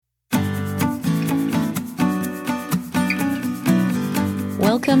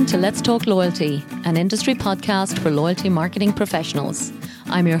Welcome to Let's Talk Loyalty, an industry podcast for loyalty marketing professionals.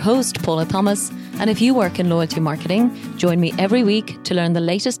 I'm your host, Paula Thomas, and if you work in loyalty marketing, join me every week to learn the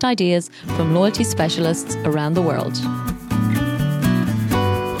latest ideas from loyalty specialists around the world.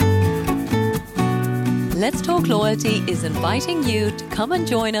 Let's Talk Loyalty is inviting you to come and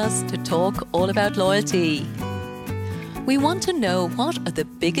join us to talk all about loyalty. We want to know what are the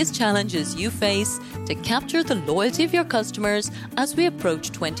biggest challenges you face to capture the loyalty of your customers as we approach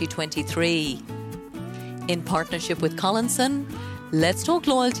 2023. In partnership with Collinson, Let's Talk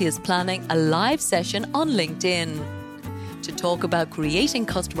Loyalty is planning a live session on LinkedIn to talk about creating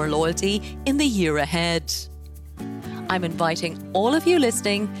customer loyalty in the year ahead. I'm inviting all of you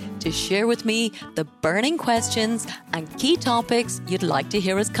listening to share with me the burning questions and key topics you'd like to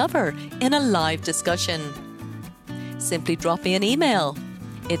hear us cover in a live discussion. Simply drop me an email.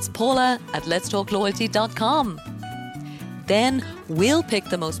 It's paula@letstalkloyalty.com. Then we'll pick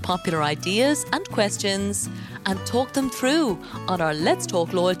the most popular ideas and questions and talk them through on our Let's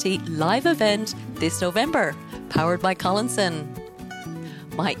Talk Loyalty live event this November, powered by Collinson.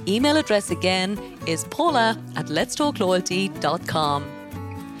 My email address again is paula@letstalkloyalty.com.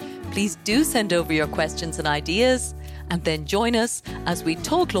 Please do send over your questions and ideas and then join us as we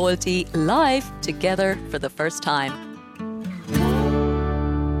talk loyalty live together for the first time.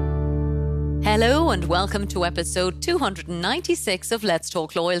 Hello and welcome to episode 296 of Let's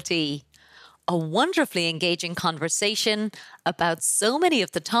Talk Loyalty. A wonderfully engaging conversation about so many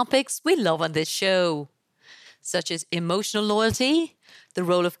of the topics we love on this show, such as emotional loyalty, the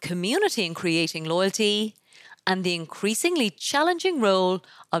role of community in creating loyalty, and the increasingly challenging role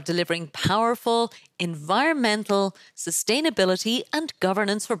of delivering powerful environmental, sustainability and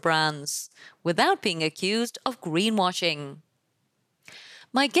governance for brands without being accused of greenwashing.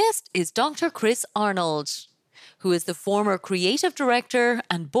 My guest is Dr. Chris Arnold, who is the former creative director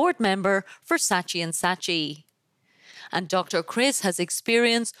and board member for Saatchi & Saatchi. And Dr. Chris has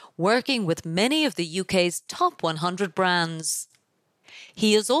experience working with many of the UK's top 100 brands.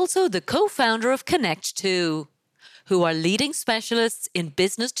 He is also the co-founder of Connect2, who are leading specialists in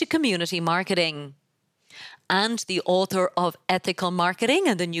business-to-community marketing, and the author of Ethical Marketing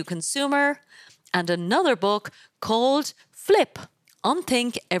and the New Consumer, and another book called Flip,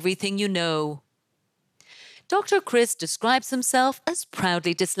 Unthink Everything You Know. Dr. Chris describes himself as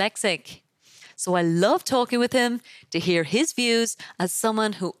proudly dyslexic, so I love talking with him to hear his views as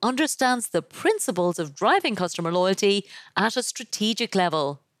someone who understands the principles of driving customer loyalty at a strategic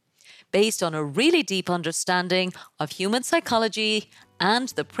level, based on a really deep understanding of human psychology and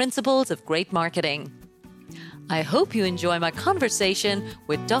the principles of great marketing. I hope you enjoy my conversation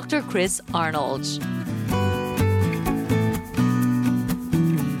with Dr. Chris Arnold.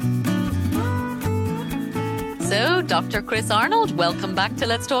 So, Dr. Chris Arnold, welcome back to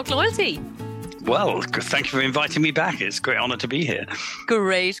Let's Talk Loyalty. Well, thank you for inviting me back. It's a great honor to be here.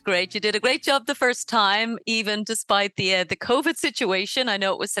 Great. You did a great job the first time, even despite the COVID situation. I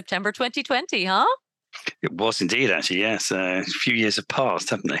know it was September 2020, huh? It was indeed, actually, yes. A few years have passed,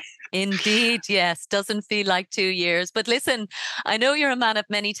 haven't they? Indeed, yes. Doesn't feel like 2 years. But listen, I know you're a man of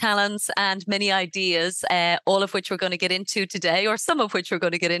many talents and many ideas, all of which we're going to get into today, or some of which we're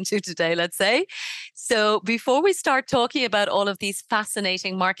going to get into today, let's say. So before we start talking about all of these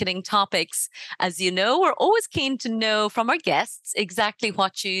fascinating marketing topics, as you know, we're always keen to know from our guests exactly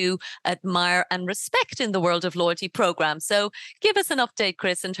what you admire and respect in the world of loyalty programs. So give us an update,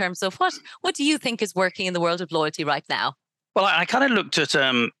 Chris, in terms of what do you think is working in the world of loyalty right now? Well, I kind of looked at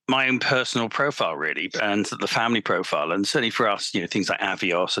my own personal profile, really, and the family profile. And certainly for us, things like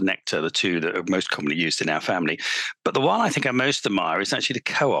Avios and Nectar, the two that are most commonly used in our family. But the one I think I most admire is actually the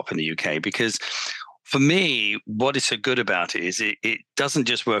Co-op in the UK, because for me, what is so good about it is it doesn't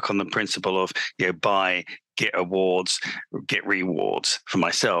just work on the principle of, buy, get awards, get rewards for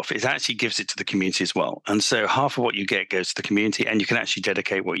myself. It actually gives it to the community as well. And so half of what you get goes to the community, and you can actually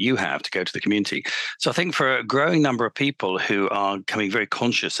dedicate what you have to go to the community. So I think for a growing number of people who are becoming very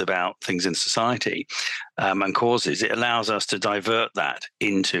conscious about things in society and causes, it allows us to divert that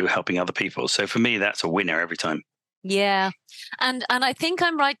into helping other people. So for me, that's a winner every time. Yeah. And I think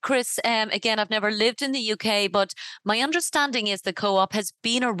I'm right, Chris. Again, I've never lived in the UK, but my understanding is the Co-op has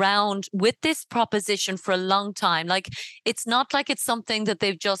been around with this proposition for a long time. Like, it's not like it's something that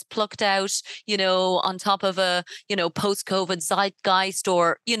they've just plucked out, on top of a, post-COVID zeitgeist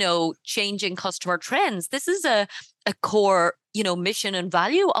or, changing customer trends. This is a core, mission and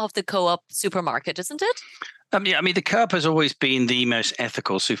value of the Co-op supermarket, isn't it? Yeah, I mean, the Co-op has always been the most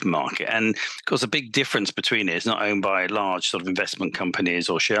ethical supermarket. And of course, a big difference between it is not owned by large sort of investment companies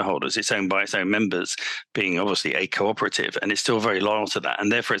or shareholders. It's owned by its own members, being obviously a cooperative, and it's still very loyal to that.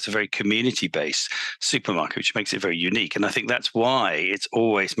 And therefore, it's a very community-based supermarket, which makes it very unique. And I think that's why it's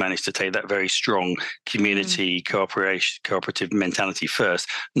always managed to take that very strong community cooperative mentality first,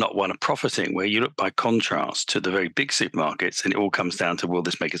 not one of profiting, where you look by contrast to the very big supermarkets, and it all comes down to, will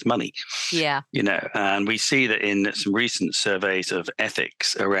this make us money? Yeah. And we see that in some recent surveys of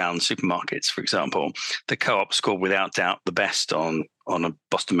ethics around supermarkets, for example, the Co-op scored without doubt the best on a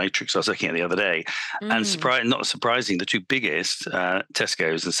Boston Matrix I was looking at the other day. And not surprising, the two biggest,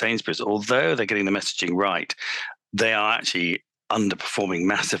 Tesco's and Sainsbury's, although they're getting the messaging right, they are actually underperforming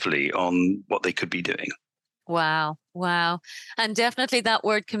massively on what they could be doing. Wow. And definitely that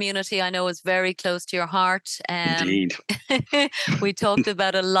word community, I know, is very close to your heart. Indeed. We talked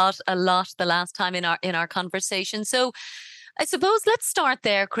about a lot the last time in our conversation. So I suppose let's start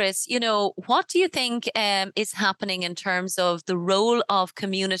there, Chris. What do you think is happening in terms of the role of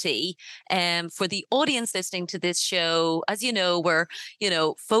community for the audience listening to this show? As you know, we're,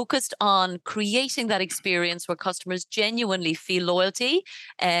 focused on creating that experience where customers genuinely feel loyalty,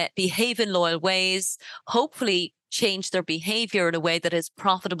 behave in loyal ways, hopefully change their behavior in a way that is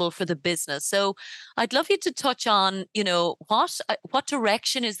profitable for the business. So I'd love you to touch on, what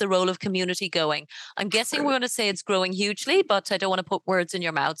direction is the role of community going? I'm guessing we're going to say it's growing hugely, but I don't want to put words in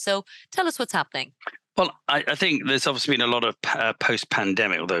your mouth. So tell us what's happening. Well, I think there's obviously been a lot of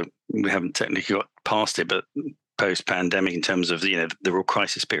post-pandemic, although we haven't technically got past it, but post-pandemic in terms of the real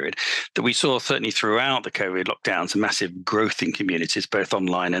crisis period, that we saw certainly throughout the COVID lockdowns a massive growth in communities, both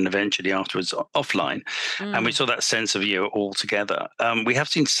online and eventually afterwards offline. And we saw that sense of all together. We have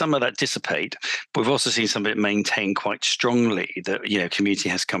seen some of that dissipate, but we've also seen some of it maintain quite strongly. That community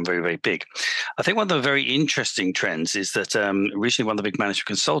has come very, very big. I think one of the very interesting trends is that recently one of the big management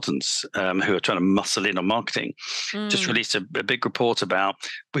consultants who are trying to muscle in on marketing just released a big report about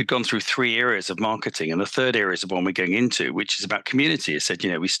we've gone through 3 areas of marketing, and the third area is the one we're going into, which is about community. It said,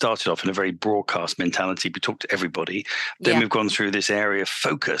 we started off in a very broadcast mentality. We talked to everybody. Then we've gone through this area of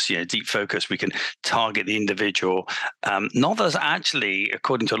focus, deep focus. We can target the individual. Not as actually,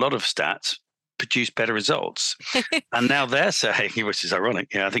 according to a lot of stats, produce better results. And now they're saying, which is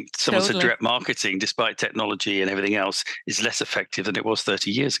ironic, I think someone said direct marketing, despite technology and everything else, is less effective than it was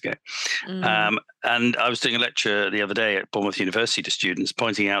 30 years ago. And I was doing a lecture the other day at Bournemouth University to students,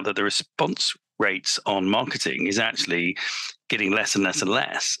 pointing out that the response rates on marketing is actually getting less and less and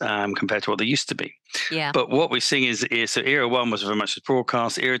less compared to what they used to be. Yeah. But what we're seeing is so era 1 was very much as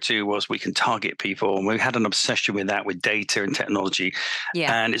broadcast. Era 2 was we can target people, and we had an obsession with that, with data and technology.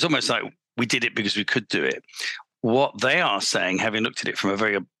 Yeah. And it's almost like we did it because we could do it. What they are saying, having looked at it from a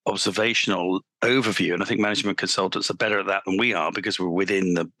very observational overview, and I think management consultants are better at that than we are because we're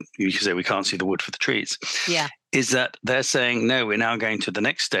within you can say we can't see the wood for the trees. Yeah. Is that they're saying, no, we're now going to the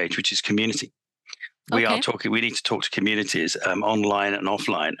next stage, which is community. We need to talk to communities online and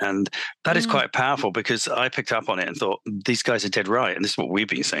offline. And that is quite powerful, because I picked up on it and thought, these guys are dead right. And this is what we've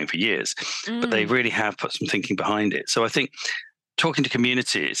been saying for years, but they really have put some thinking behind it. So I think talking to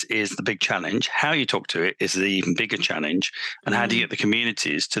communities is the big challenge. How you talk to it is the even bigger challenge. And how do you get the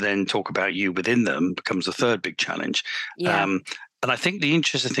communities to then talk about you within them becomes the third big challenge. Yeah. And I think the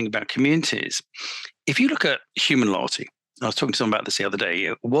interesting thing about communities, if you look at human loyalty, I was talking to someone about this the other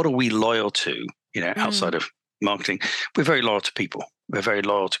day, what are we loyal to? Outside of marketing, we're very loyal to people. We're very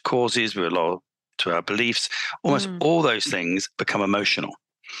loyal to causes. We're loyal to our beliefs. Almost all those things become emotional.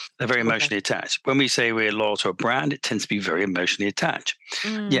 They're very emotionally attached. When we say we're loyal to a brand, it tends to be very emotionally attached.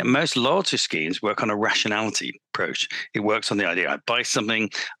 Yet most loyalty schemes work on a rationality approach. It works on the idea I buy something,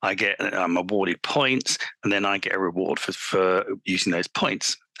 I'm awarded points, and then I get a reward for using those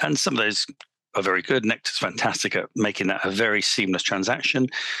points. And some of those are very good. Nectar's fantastic at making that a very seamless transaction.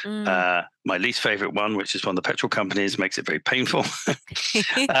 My least favorite one, which is one of the petrol companies, makes it very painful.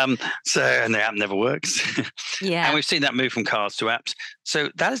 And the app never works. Yeah. And we've seen that move from cars to apps. So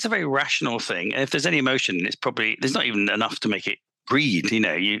that is a very rational thing. And if there's any emotion, there's not even enough to make it greed.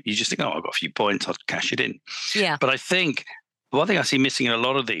 You just think, I've got a few points, I'll cash it in. Yeah. But I think one thing I see missing in a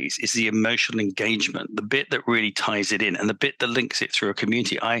lot of these is the emotional engagement, the bit that really ties it in and the bit that links it through a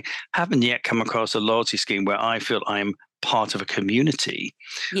community. I haven't yet come across a loyalty scheme where I feel I'm part of a community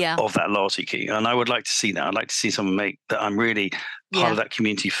of that loyalty key. And I would like to see that. I'd like to see someone make that I'm really part of that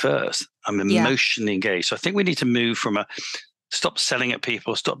community first. I'm emotionally engaged. So I think we need to move from stop selling at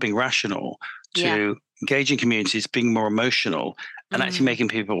people, stop being rational, to engaging communities, being more emotional, and actually making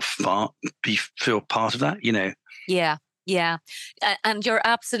people feel part of that, Yeah. Yeah, and you're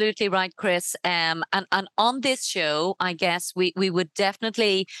absolutely right, Chris. And on this show, I guess we would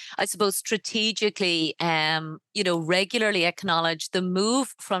definitely, I suppose, strategically, regularly acknowledge the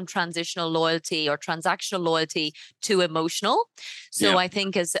move from transitional loyalty or transactional loyalty to emotional. So Yeah. I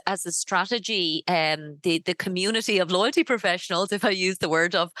think as a strategy, the community of loyalty professionals, if I use the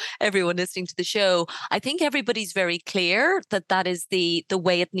word of everyone listening to the show, I think everybody's very clear that that is the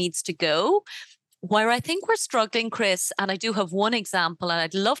way it needs to go. Where I think we're struggling, Chris, and I do have one example, and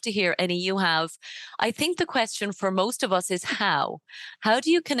I'd love to hear any you have. I think the question for most of us is how? How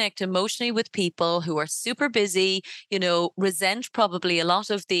do you connect emotionally with people who are super busy, resent probably a lot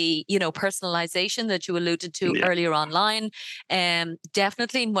of the, personalization that you alluded to Yeah. earlier online, and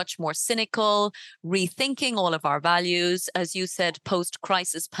definitely much more cynical, rethinking all of our values, as you said,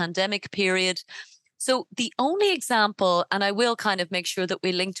 post-crisis pandemic period. So the only example, and I will kind of make sure that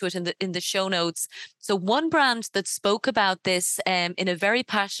we link to it in the show notes. So one brand that spoke about this in a very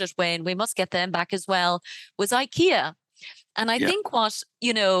passionate way, and we must get them back as well, was IKEA. And I think what,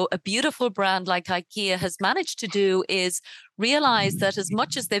 a beautiful brand like IKEA has managed to do is realize that as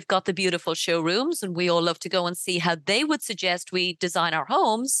much as they've got the beautiful showrooms, and we all love to go and see how they would suggest we design our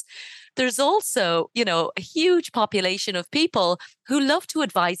homes, there's also, a huge population of people who love to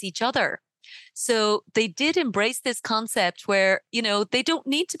advise each other. So they did embrace this concept where, they don't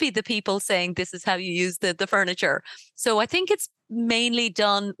need to be the people saying this is how you use the furniture. So I think it's mainly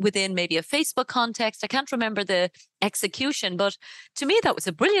done within maybe a Facebook context. I can't remember the execution, but to me, that was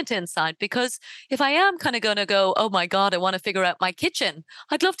a brilliant insight, because if I am kind of going to go, oh my God, I want to figure out my kitchen,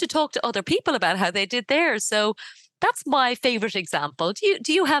 I'd love to talk to other people about how they did theirs. So that's my favorite example.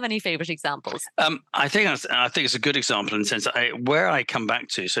 Do you have any favorite examples? I think it's a good example in the sense that where I come back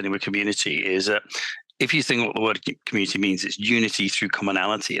to, certainly with community, is that if you think what the word community means, it's unity through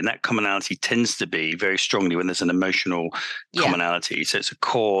commonality. And that commonality tends to be very strongly when there's an emotional commonality. So it's a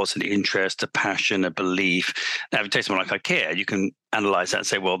cause, an interest, a passion, a belief. Now, if you take someone like IKEA, you can analyze that and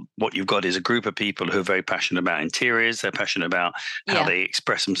say, well, what you've got is a group of people who are very passionate about interiors. They're passionate about how they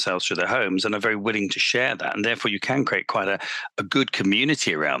express themselves through their homes and are very willing to share that. And therefore, you can create quite a good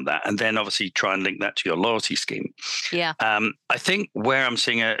community around that. And then obviously try and link that to your loyalty scheme. Yeah. I think where I'm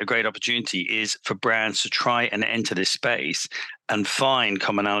seeing a great opportunity is for brands to try and enter this space and find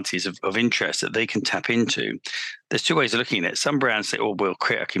commonalities of interest that they can tap into. There's two ways of looking at it. Some brands say, oh, we'll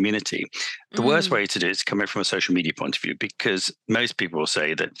create a community. The worst way to do it is coming from a social media point of view, because most people will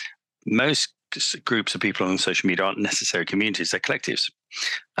say that most groups of people on social media aren't necessarily communities, they're collectives.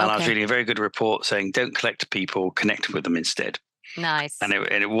 And I was reading a very good report saying, don't collect people, connect with them instead. Nice. And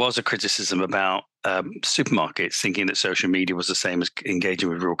it was a criticism about supermarkets thinking that social media was the same as engaging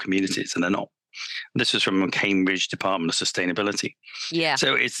with real communities, and they're not. This was from Cambridge Department of Sustainability. Yeah.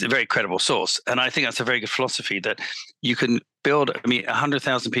 So it's a very credible source. And I think that's a very good philosophy that you can build.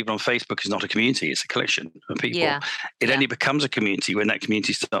 100,000 people on Facebook is not a community, it's a collection of people. Yeah. It only becomes a community when that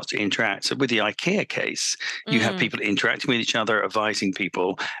community starts to interact. So with the IKEA case, you have people interacting with each other, advising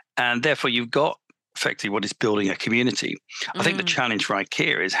people, and therefore you've got effectively what is building a community. I think the challenge for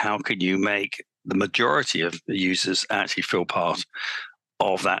IKEA is how could you make the majority of the users actually feel part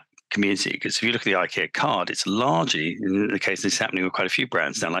of that community? Because if you look at the IKEA card, it's largely, in the case this is happening with quite a few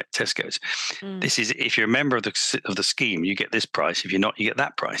brands now, like Tesco's. This is, if you're a member of the scheme, you get this price. If you're not, you get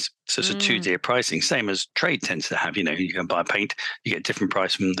that price. So it's a two-tier pricing, same as trade tends to have. You can buy paint, you get a different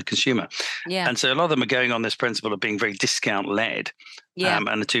price from the consumer. Yeah. And so a lot of them are going on this principle of being very discount-led,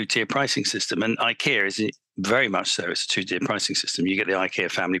 and the two-tier pricing system. And IKEA is very much so. It's a two-tier pricing system. You get the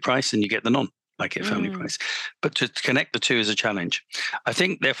IKEA family price and you get the non-IKEA family price. But to connect the two is a challenge. I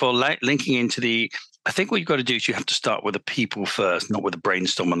think, therefore, linking into I think what you've got to do is you have to start with the people first, not with a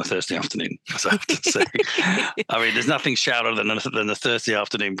brainstorm on a Thursday afternoon, as I have to say. There's nothing shallower than a Thursday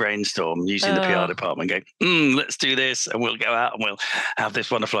afternoon brainstorm using the PR department going, let's do this, and we'll go out and we'll have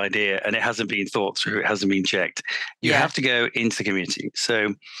this wonderful idea. And it hasn't been thought through, it hasn't been checked. You have to go into the community.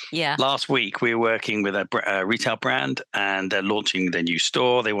 So last week, we were working with a retail brand, and they're launching their new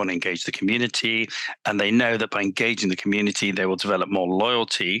store. They want to engage the community, and they know that by engaging the community, they will develop more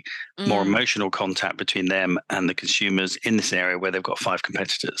loyalty, more emotional contact between them and the consumers in this area where they've got 5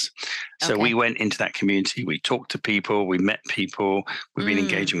 competitors. So we went into that community, we talked to people, we met people, we've been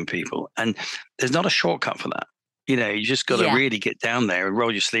engaging with people. And there's not a shortcut for that. You just got to really get down there and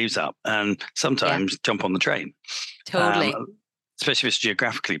roll your sleeves up and sometimes jump on the train. Totally. Especially if it's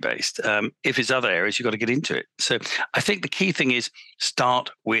geographically based. If it's other areas, you've got to get into it. So I think the key thing is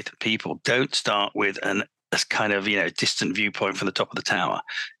start with people. Don't start with a kind of, distant viewpoint from the top of the tower.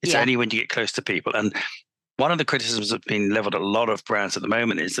 It's only when you get close to people. And one of the criticisms that's been leveled at a lot of brands at the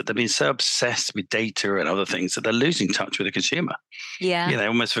moment is that they've been so obsessed with data and other things that they're losing touch with the consumer. Yeah. They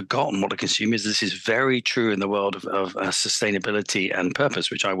almost forgotten what the consumer is. This is very true in the world of sustainability and purpose,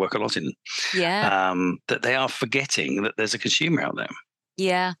 which I work a lot in. Yeah. That they are forgetting that there's a consumer out there.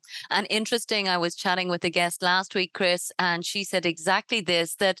 Yeah. And interesting, I was chatting with a guest last week, Chris, and she said exactly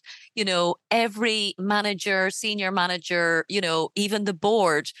this, that, every manager, senior manager, even the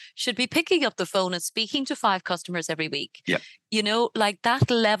board should be picking up the phone and speaking to 5 customers every week. Yeah. Like that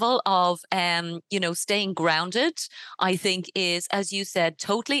level of, staying grounded, I think is, as you said,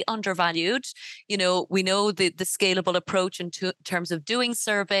 totally undervalued. We know the scalable approach in terms of doing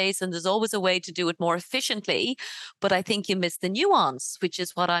surveys, and there's always a way to do it more efficiently. But I think you miss the nuance, which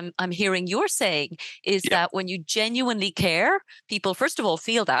is what I'm hearing you're saying, is that when you genuinely care, people, first of all,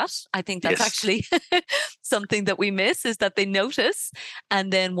 feel that. I think that's actually something that we miss, is that they notice.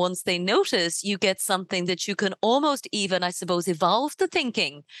 And then once they notice, you get something that you can almost even, I suppose, evolve the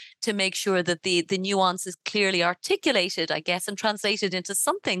thinking to make sure that the nuance is clearly articulated, I guess, and translated into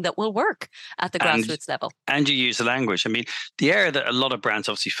something that will work at the grassroots level. And you use the language. I mean, the area that a lot of brands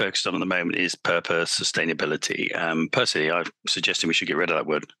obviously focused on at the moment is purpose, sustainability. Personally, I'm suggesting we should get rid of that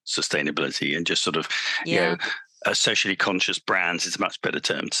word sustainability and just sort of, socially conscious brands is a much better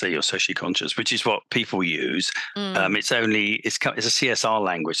term to say you're socially conscious, which is what people use. It's a CSR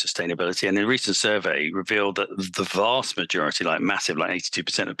language, sustainability. And a recent survey revealed that the vast majority, like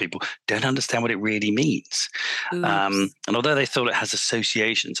 82% of people don't understand what it really means. And although they thought it has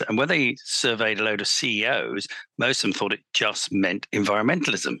associations, and when they surveyed a load of CEOs, most of them thought it just meant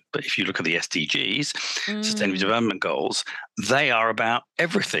environmentalism. But if you look at the SDGs, Sustainable Development Goals, they are about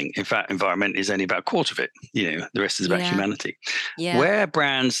everything. In fact, environment is only about a quarter of it. The rest is about humanity. Where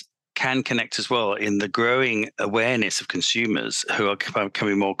brands can connect as well in the growing awareness of consumers who are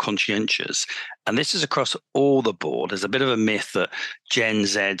becoming more conscientious. And this is across all the board. There's a bit of a myth that Gen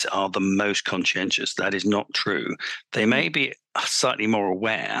Zs are the most conscientious. That is not true. They may be slightly more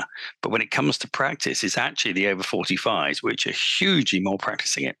aware, but when it comes to practice, it's actually the over 45s, which are hugely more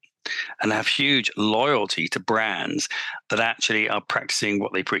practicing it and have huge loyalty to brands that actually are practicing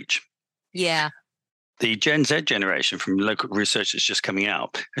what they preach. Yeah. The Gen Z generation, from local research that's just coming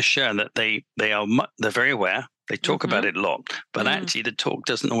out, has shown that they're very aware. They talk about it a lot, but actually the talk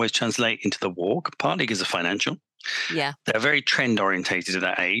doesn't always translate into the walk, partly because of financial. Yeah. They're very trend orientated at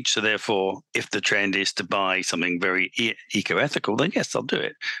that age. So therefore, if the trend is to buy something very eco-ethical, then yes, they'll do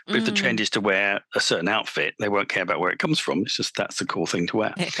it. But if the trend is to wear a certain outfit, they won't care about where it comes from. It's just that's the cool thing to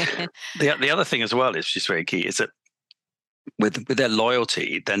wear. The other thing as well is just very key is that with their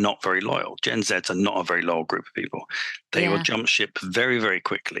loyalty, they're not very loyal. Gen Zs are not a very loyal group of people. They will jump ship very, very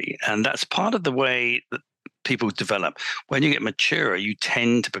quickly. And that's part of the way that people develop. When you get mature, you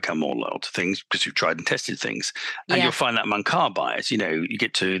tend to become more loyal to things because you've tried and tested things. And you'll find that among car buyers, you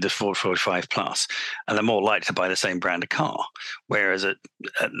get to the 45 plus, and they're more likely to buy the same brand of car. Whereas at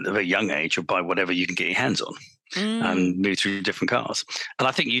a very young age, you'll buy whatever you can get your hands on. And move through different cars. And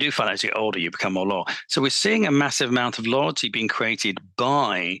I think you do find as you get older, you become more loyal. So we're seeing a massive amount of loyalty being created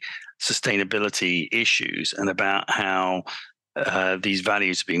by sustainability issues and about how these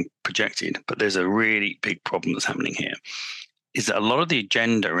values are being projected. But there's a really big problem that's happening here, is that a lot of the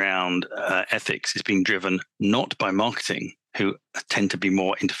agenda around ethics is being driven not by marketing, who tend to be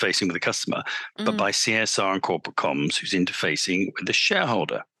more interfacing with the customer, but by CSR and corporate comms, who's interfacing with the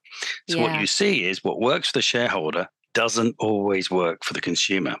shareholder. So what you see is what works for the shareholder doesn't always work for the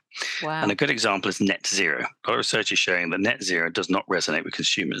consumer. Wow. And a good example is net zero. A lot of research is showing that net zero does not resonate with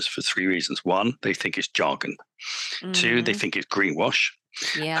consumers for 3 reasons. 1, they think it's jargon. 2, they think it's greenwash.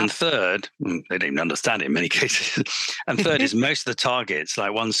 And third, they don't even understand it in many cases. And third is most of the targets,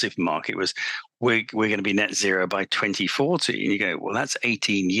 like one supermarket was, we're going to be net zero by 2040. And you go, well, that's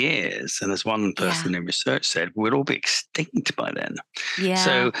 18 years. And as one person in research said, we'll all be extinct by then.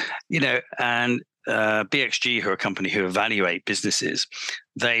 So, and BXG, who are a company who evaluate businesses,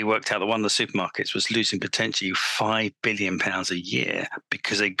 they worked out that one of the supermarkets was losing potentially £5 billion a year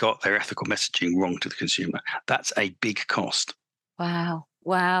because they got their ethical messaging wrong to the consumer. That's a big cost.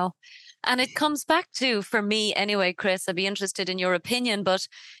 Wow. And it comes back to, for me anyway, Chris, I'd be interested in your opinion, but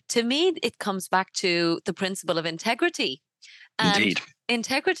to me, it comes back to the principle of integrity. And Indeed.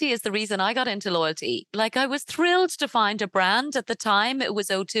 Integrity is the reason I got into loyalty. Like, I was thrilled to find a brand at the time. It was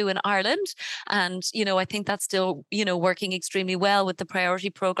O2 in Ireland. And, I think that's still, working extremely well with the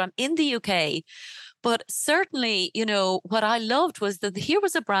Priority Programme in the UK. But certainly, what I loved was that here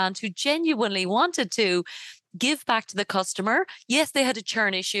was a brand who genuinely wanted to give back to the customer. Yes, they had a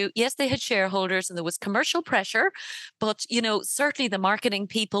churn issue. Yes, they had shareholders and there was commercial pressure. But, certainly the marketing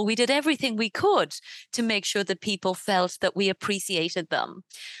people, we did everything we could to make sure that people felt that we appreciated them.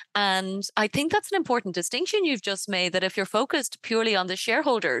 And I think that's an important distinction you've just made, that if you're focused purely on the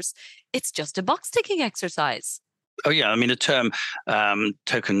shareholders, it's just a box ticking exercise. Oh, yeah. I mean, the term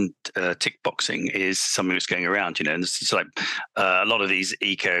token tick boxing is something that's going around, and it's like a lot of these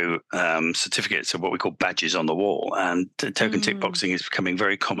eco certificates are what we call badges on the wall, and token tick boxing is becoming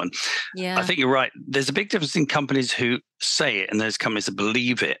very common. Yeah. I think you're right. There's a big difference in companies who say it and there's companies that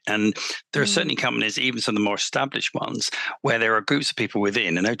believe it. And there are certainly companies, even some of the more established ones, where there are groups of people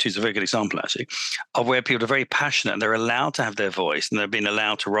within, and O2 is a very good example, actually, of where people are very passionate and they're allowed to have their voice and they're being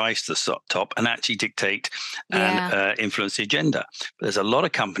allowed to rise to the top and actually dictate and influence the agenda. But there's a lot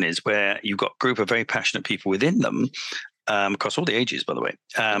of companies where you've got a group of very passionate people within them, across all the ages, by the way,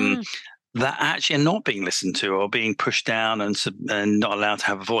 that actually are not being listened to or being pushed down and not allowed to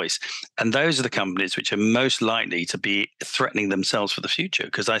have a voice. And those are the companies which are most likely to be threatening themselves for the future,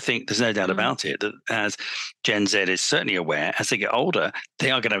 because I think there's no doubt about it that, as Gen Z is certainly aware, as they get older,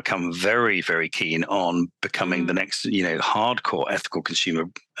 they are going to become very, very keen on becoming the next, hardcore ethical consumer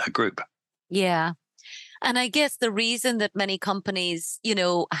group. Yeah. And I guess the reason that many companies,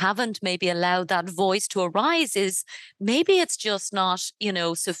 haven't maybe allowed that voice to arise is maybe it's just not,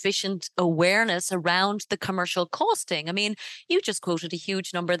 sufficient awareness around the commercial costing. I mean, you just quoted a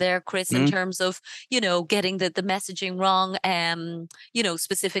huge number there, Chris, in terms of, getting the messaging wrong,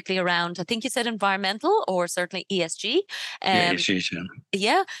 specifically around, I think you said environmental or certainly ESG. ESG,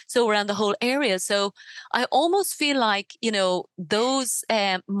 yeah. So around the whole area. So I almost feel like, those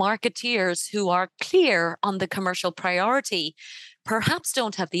marketeers who are clear on the commercial priority perhaps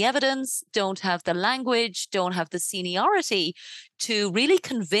don't have the evidence, don't have the language, don't have the seniority to really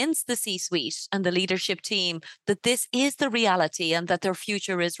convince the C-suite and the leadership team that this is the reality and that their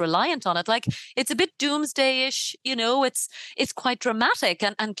future is reliant on it. Like, it's a bit doomsday-ish, it's quite dramatic.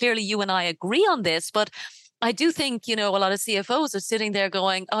 And clearly you and I agree on this, but I do think, a lot of CFOs are sitting there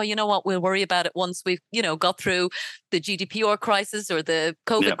going, oh, you know what, we'll worry about it once we've, got through the GDPR crisis or the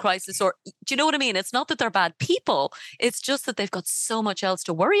COVID crisis, or do you know what I mean? It's not that they're bad people. It's just that they've got so much else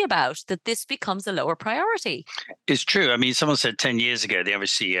to worry about that this becomes a lower priority. It's true. I mean, someone said 10 years ago, the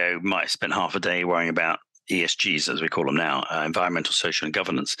average CEO might have spent half a day worrying about ESGs, as we call them now, environmental, social, and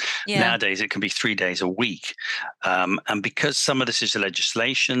governance. Nowadays, it can be 3 days a week. And because some of this is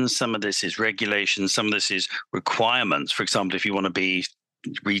legislation, some of this is regulation, some of this is requirements. For example, if you want to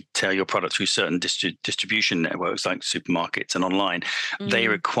retail your product through certain distribution networks like supermarkets and online, they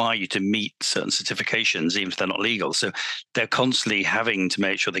require you to meet certain certifications, even if they're not legal. So they're constantly having to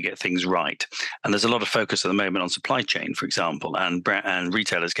make sure they get things right. And there's a lot of focus at the moment on supply chain, for example, and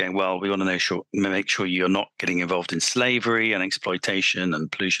retailers going, well, we want to make sure you're not getting involved in slavery and exploitation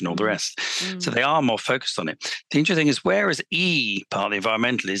and pollution, all the rest. So they are more focused on it. The interesting thing is, whereas E, part of the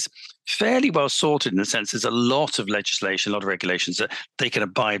environmental, is fairly well sorted in the sense there's a lot of legislation, a lot of regulations that they can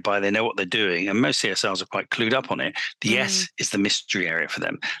abide by. They know what they're doing, and most CSRs are quite clued up on it. The S is the mystery area for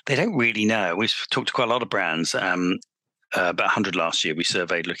them. They don't really know. We've talked to quite a lot of brands. About 100 last year we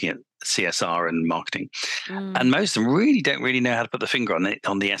surveyed looking at CSR and marketing, and most of them don't really know how to put the finger on it,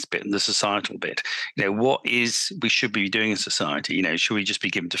 on the S bit and the societal bit. What is we should be doing in society? Should we just be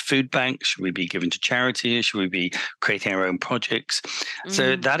given to food banks? Should we be given to charities? Should we be creating our own projects?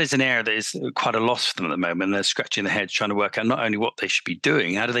 So that is an area that is quite a loss for them at the moment, and they're scratching their heads trying to work out not only what they should be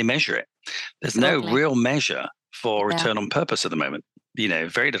doing, how do they measure it? There's no real measure for return on purpose at the moment.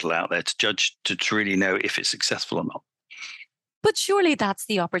 Very little out there to judge, to really know if it's successful or not. But surely that's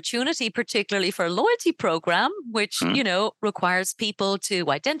the opportunity, particularly for a loyalty program, which, requires people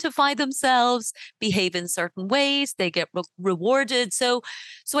to identify themselves, behave in certain ways, they get rewarded. So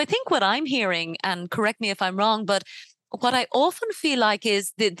I think what I'm hearing, and correct me if I'm wrong, but what I often feel like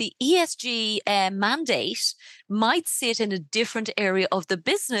is that the ESG mandate might sit in a different area of the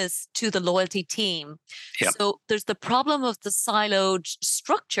business to the loyalty team. Yep. So there's the problem of the siloed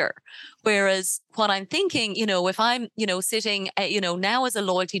structure. Whereas what I'm thinking, if I'm, sitting, now as a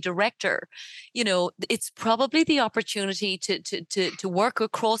loyalty director, it's probably the opportunity to work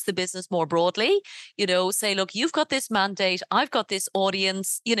across the business more broadly, say, look, you've got this mandate, I've got this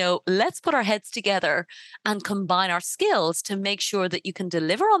audience, let's put our heads together and combine our skills to make sure that you can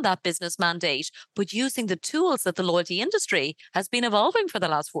deliver on that business mandate, but using the tools that the loyalty industry has been evolving for the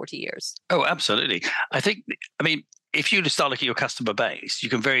last 40 years. Oh, absolutely. I mean, if you start looking at your customer base, you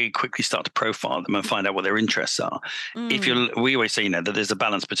can very quickly start to profile them and find out what their interests are. We always say, that there's a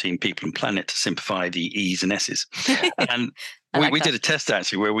balance between people and planet to simplify the E's and S's. And we did a test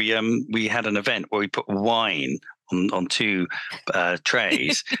actually where we had an event where we put wine on two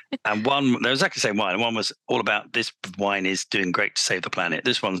trays, and there was exactly the same wine. And one was all about this wine is doing great to save the planet.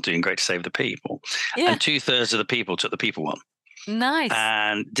 This one's doing great to save the people. Yeah. And 2/3 of the people took the people one. Nice.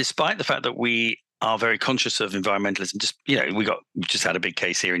 And despite the fact that we are very conscious of environmentalism, we just had a big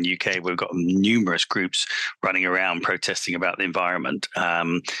case here in the UK where we've got numerous groups running around protesting about the environment,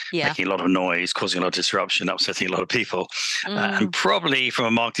 making a lot of noise, causing a lot of disruption, upsetting a lot of people, and probably from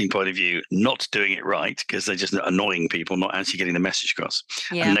a marketing point of view, not doing it right because they're just annoying people, not actually getting the message across.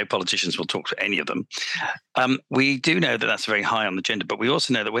 Yeah. And no politicians will talk to any of them. We do know that that's very high on the agenda, but we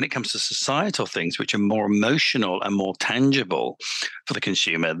also know that when it comes to societal things, which are more emotional and more tangible for the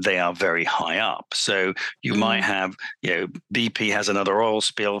consumer, they are very high up. So you might have, BP has another oil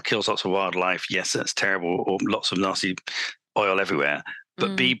spill, kills lots of wildlife. Yes, that's terrible, or lots of nasty oil everywhere.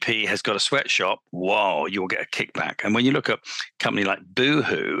 But BP has got a sweatshop. Wow, you'll get a kickback. And when you look at a company like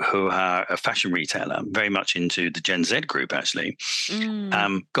Boohoo, who are a fashion retailer, very much into the Gen Z group, actually,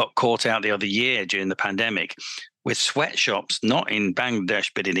 got caught out the other year during the pandemic with sweatshops, not in Bangladesh,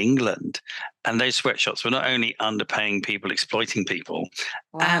 but in England. And those sweatshops were not only underpaying people, exploiting people,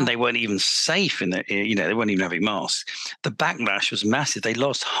 and they weren't even safe they weren't even having masks. The backlash was massive. They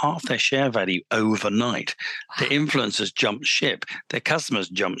lost half their share value overnight. The influencers jumped ship, their customers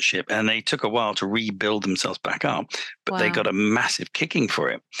jumped ship, and they took a while to rebuild themselves back up. But they got a massive kicking for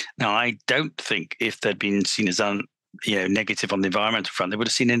it. Now, I don't think if they'd been seen as negative on the environmental front, they would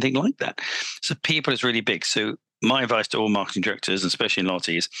have seen anything like that. So people is really big. So my advice to all marketing directors, and especially in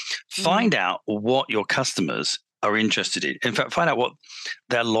Lottie, is find out what your customers are interested in. In fact, find out what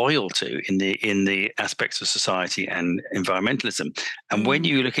they're loyal to in the aspects of society and environmentalism. And when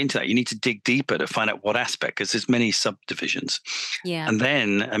you look into that, you need to dig deeper to find out what aspect, because there's many subdivisions. Yeah. And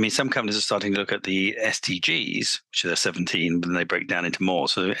then, some companies are starting to look at the SDGs, which are 17, and they break down into more.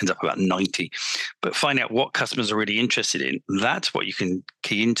 So it ends up about 90. But find out what customers are really interested in. That's what you can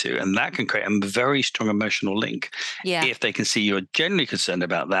key into. And that can create a very strong emotional link. Yeah. If they can see you're genuinely concerned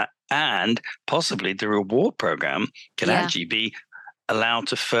about that. And possibly the reward program can actually be allowed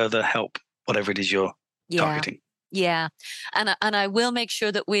to further help whatever it is you're targeting. Yeah. And I will make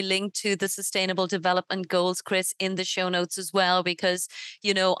sure that we link to the Sustainable Development Goals, Chris, in the show notes as well, because,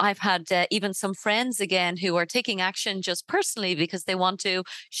 I've had even some friends again who are taking action just personally because they want to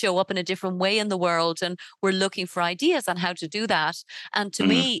show up in a different way in the world. And we're looking for ideas on how to do that. And to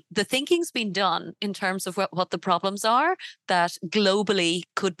me, the thinking's been done in terms of what the problems are that globally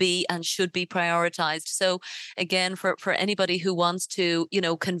could be and should be prioritized. So again, for anybody who wants to,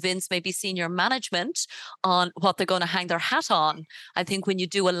 convince maybe senior management on what they're going to hang their hat on, I think when you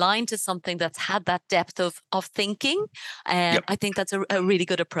do align to something that's had that depth of thinking, I think that's a really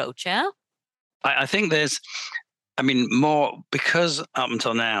good approach. Yeah. I think there's, more, because up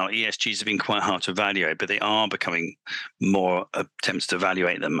until now, ESGs have been quite hard to evaluate, but they are becoming more attempts to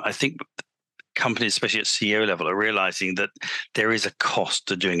evaluate them. I think companies, especially at CEO level, are realizing that there is a cost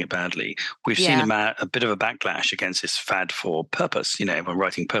to doing it badly. We've seen a bit of a backlash against this fad for purpose, everyone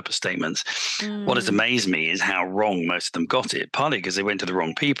writing purpose statements. What has amazed me is how wrong most of them got it, partly because they went to the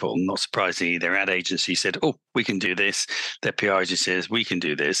wrong people. Not surprisingly, their ad agency said, oh, we can do this. Their PR agency says, we can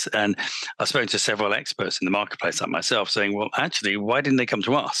do this. And I've spoken to several experts in the marketplace like myself saying, well, actually, why didn't they come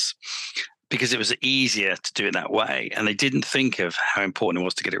to us? Because it was easier to do it that way. And they didn't think of how important it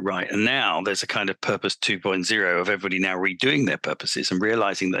was to get it right. And now there's a kind of purpose 2.0 of everybody now redoing their purposes and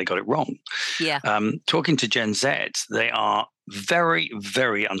realizing that they got it wrong. Yeah. Talking to Gen Z, they are very,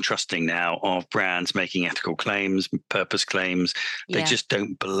 very untrusting now of brands making ethical claims, purpose claims. They just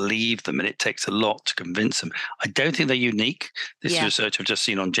don't believe them, and it takes a lot to convince them. I don't think they're unique. This is research I've just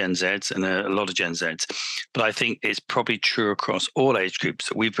seen on Gen Zs and a lot of Gen Zs, but I think it's probably true across all age groups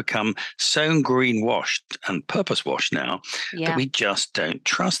that we've become so greenwashed and purpose washed now that we just don't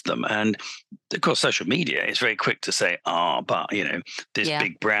trust them. And of course, social media is very quick to say, but this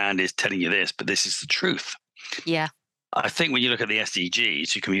big brand is telling you this, but this is the truth. Yeah. I think when you look at the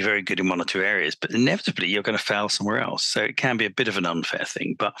SDGs, you can be very good in one or two areas, but inevitably you're going to fail somewhere else. So it can be a bit of an unfair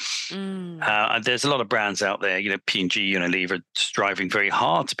thing. But there's a lot of brands out there, P&G, Unilever, striving very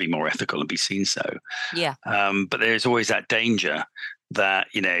hard to be more ethical and be seen so. Yeah. But there's always that danger that,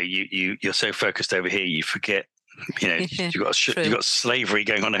 you're so focused over here, you forget, you've got slavery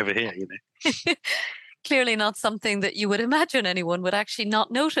going on over here, clearly not something that you would imagine anyone would actually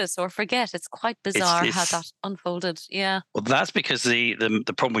not notice or forget. It's quite bizarre how that unfolded. Yeah. Well, that's because the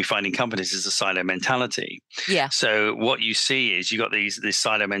problem we find in companies is the silo mentality. Yeah. So what you see is you got this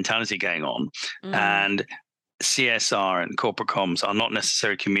silo mentality going on, and CSR and corporate comms are not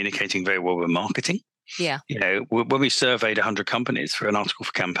necessarily communicating very well with marketing. Yeah. When we surveyed 100 companies for an article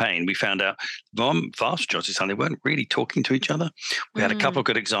for campaign, we found out the vast majority of the time they weren't really talking to each other. We had a couple of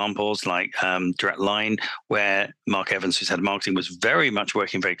good examples like Direct Line, where Mark Evans, who's head of marketing, was very much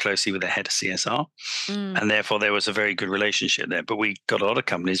working very closely with the head of CSR. And therefore there was a very good relationship there. But we got a lot of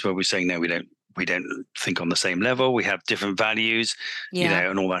companies where we're saying, no, we don't think on the same level. We have different values,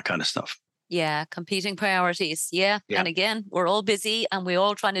 and all that kind of stuff. Yeah, competing priorities. Yeah. And again, we're all busy and we're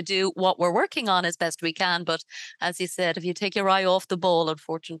all trying to do what we're working on as best we can. But as you said, if you take your eye off the ball,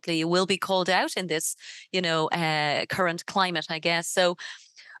 unfortunately, you will be called out in this, current climate, I guess. So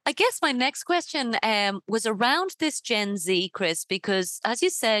I guess my next question was around this Gen Z, Chris, because as you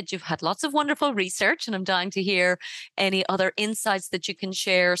said, you've had lots of wonderful research and I'm dying to hear any other insights that you can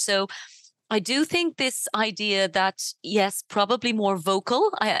share. So I do think this idea that, yes, probably more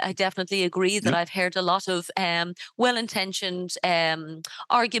vocal. I definitely agree that I've heard a lot of well-intentioned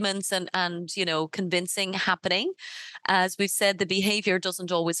arguments and convincing happening. As we've said, the behavior doesn't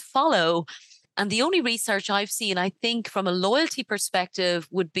always follow. And the only research I've seen, I think, from a loyalty perspective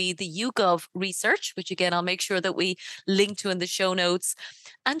would be the YouGov research, which again, I'll make sure that we link to in the show notes.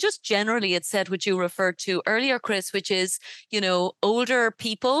 And just generally, it said what you referred to earlier, Chris, which is, older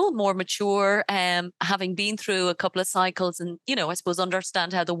people, more mature, having been through a couple of cycles and, I suppose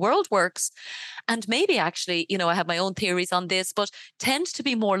understand how the world works. And maybe actually, I have my own theories on this, but tend to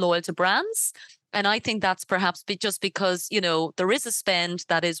be more loyal to brands. And I think that's perhaps just because, there is a spend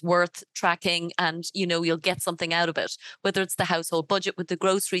that is worth tracking and, you'll get something out of it, whether it's the household budget with the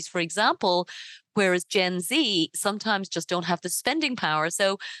groceries, for example, whereas Gen Z sometimes just don't have the spending power.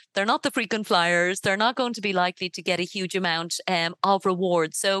 So they're not the frequent flyers. They're not going to be likely to get a huge amount of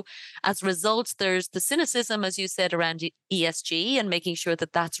reward. So as a result, there's the cynicism, as you said, around ESG and making sure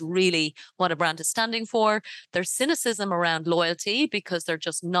that that's really what a brand is standing for. There's cynicism around loyalty because they're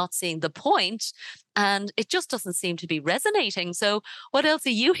just not seeing the point. And it just doesn't seem to be resonating. So what else are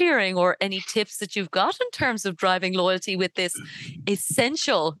you hearing or any tips that you've got in terms of driving loyalty with this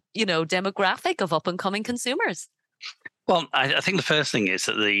essential, demographic of up and coming consumers? Well, I think the first thing is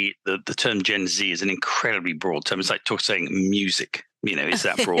that the term Gen Z is an incredibly broad term. It's like saying music. Is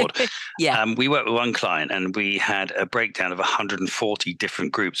that broad? Yeah. We worked with one client and we had a breakdown of 140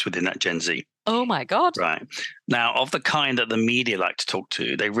 different groups within that Gen Z. Oh my God. Right. Now, of the kind that the media like to talk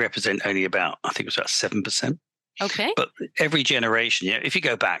to, they represent only about, I think it was about 7%. Okay. But every generation, if you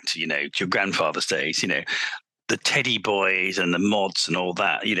go back to, to your grandfather's days, the Teddy Boys and the mods and all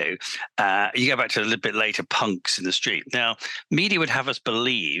that, you go back to a little bit later, punks in the street. Now, media would have us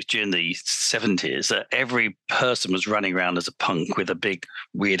believe during the 70s that every person was running around as a punk with a big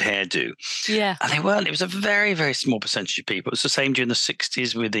weird hairdo. Yeah. And they weren't. It was a very, very small percentage of people. It was the same during the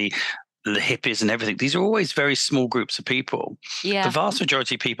 60s with the hippies and everything. These are always very small groups of people. Yeah. The vast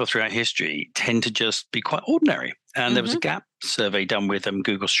majority of people throughout history tend to just be quite ordinary. And there was a gap survey done with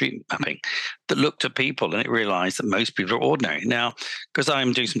Google Street Mapping that looked at people and it realized that most people are ordinary. Now, because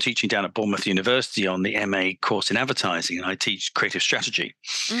I'm doing some teaching down at Bournemouth University on the MA course in advertising, and I teach creative strategy.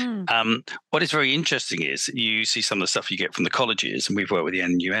 What is very interesting is you see some of the stuff you get from the colleges, and we've worked with the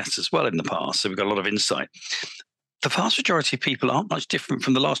NUS as well in the past, so we've got a lot of insight. The vast majority of people aren't much different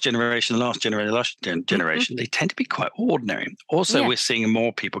from the last generation, They tend to be quite ordinary. Also, we're seeing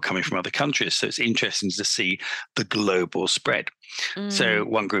more people coming from other countries. So it's interesting to see the global spread. So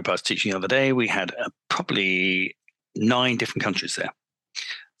one group I was teaching the other day, we had probably 9 different countries there.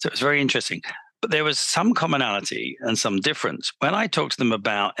 So it was very interesting. But there was some commonality and some difference. When I talked to them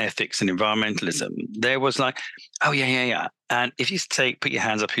about ethics and environmentalism, there was like, oh, yeah. And if you put your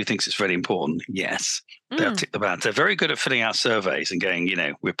hands up, who thinks it's really important? Yes, they'll tick the box. They're very good at filling out surveys and going,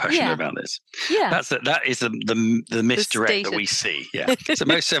 we're passionate about this. Yeah. That is the misdirect that we see. Yeah. So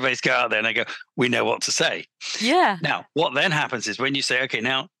most surveys go out there and they go, we know what to say. Yeah. Now, what then happens is when you say, okay,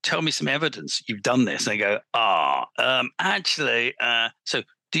 now tell me some evidence you've done this. And they go, actually, so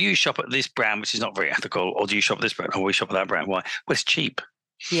do you shop at this brand, which is not very ethical, or do you shop at this brand? Or we shop at that brand? Why? Well, it's cheap.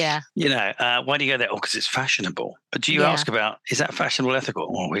 Yeah. Why do you go there? Oh, because it's fashionable. But do you ask about, is that fashionable,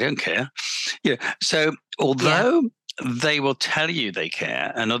 ethical? Well, we don't care. So although they will tell you they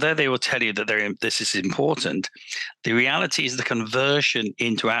care, and although they will tell you that this is important, the reality is the conversion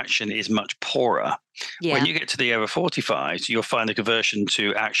into action is much poorer. Yeah. When you get to the over 45s, you'll find the conversion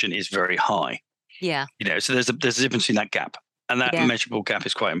to action is very high. Yeah. So there's a difference in that gap. And that Yeah. measurable gap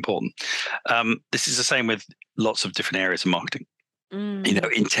is quite important. This is the same with lots of different areas of marketing.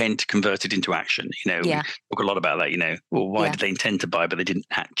 Intent converted into action. We Yeah. talk a lot about that. Well, why Yeah. did they intend to buy, but they didn't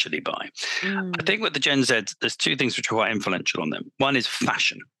actually buy? I think with the Gen Z, there's two things which are quite influential on them. One is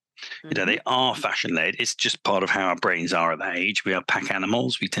fashion. They are fashion led. It's just part of how our brains are at that age. We are pack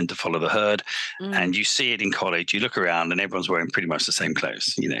animals. We tend to follow the herd. And you see it in college. You look around and everyone's wearing pretty much the same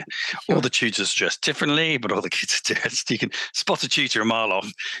clothes. All the tutors dressed differently, but all the kids are dressed. You can spot a tutor a mile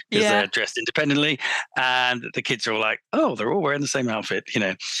off because they're dressed independently. And the kids are all like, oh, they're all wearing the same outfit,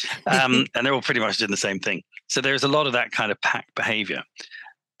 and they're all pretty much doing the same thing. So there's a lot of that kind of pack behavior.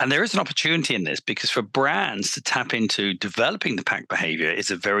 And there is an opportunity in this because for brands to tap into developing the pack behavior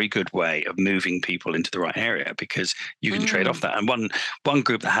is a very good way of moving people into the right area because you can trade off that. And one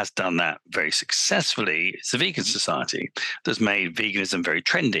group that has done that very successfully is the Vegan Society that's made veganism very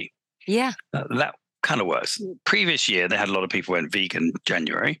trendy. Yeah. That kind of works. Previous year, they had a lot of people went vegan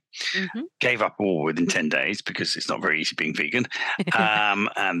January, gave up all within 10 days because it's not very easy being vegan.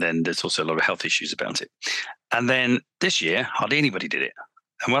 And then there's also a lot of health issues about it. And then this year, hardly anybody did it.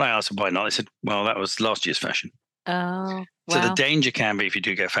 And when I asked them why not, they said, well, that was last year's fashion. Oh, wow. So the danger can be if you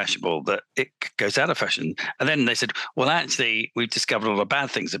do go fashionable that it goes out of fashion. And then they said, well, actually, we've discovered a lot of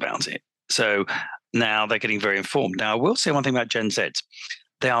bad things about it. So now they're getting very informed. Now, I will say one thing about Gen Zs.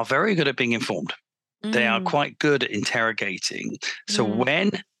 They are very good at being informed. They are quite good at interrogating. So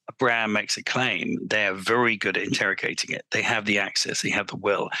when a brand makes a claim, they are very good at interrogating it. They have the access, they have the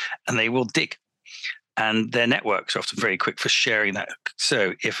will, and they will dig. And their networks are often very quick for sharing that.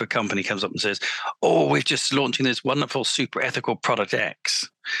 So if a company comes up and says, oh, we're just launching this wonderful, super ethical product X.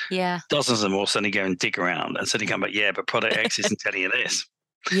 Yeah. Dozens of them will suddenly go and dig around and suddenly come back, yeah, but product X isn't telling you this.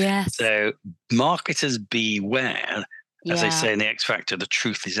 Yes. So marketers beware, as they say in the X Factor, the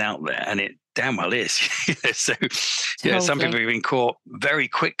truth is out there. And it damn well is. So some people have been caught very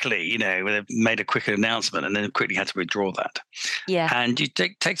quickly, where they've made a quick announcement and then quickly had to withdraw that. Yeah. And you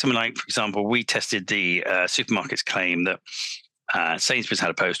take something like, for example, we tested the supermarket's claim that Sainsbury's had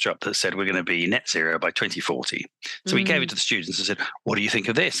a poster up that said we're going to be net zero by 2040. So we gave it to the students and said, what do you think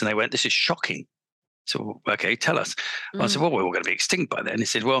of this? And they went, this is shocking. So, okay, tell us. Well, I said, well, we're all going to be extinct by then. He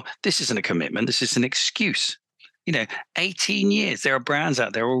said, well, this isn't a commitment. This is an excuse. 18 years, there are brands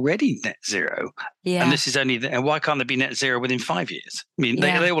out there already net zero. Yeah. And this is only, and why can't they be net zero within 5 years? I mean,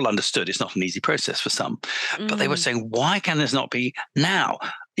 they all understood it's not an easy process for some, but they were saying, why can this not be now?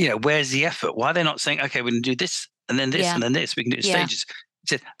 Where's the effort? Why are they not saying, okay, we're going to do this and then this and then this? We can do it in stages. He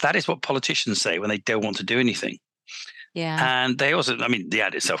said, that is what politicians say when they don't want to do anything. Yeah. And they also, the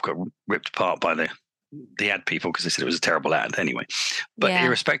ad itself got ripped apart by the ad people because they said it was a terrible ad anyway. But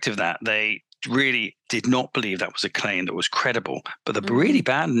irrespective of that, they really did not believe that was a claim that was credible. But the really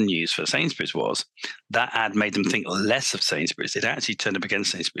bad news for Sainsbury's was that ad made them think less of Sainsbury's. It actually turned up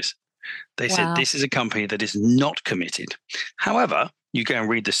against Sainsbury's. They said this is a company that is not committed. However, you go and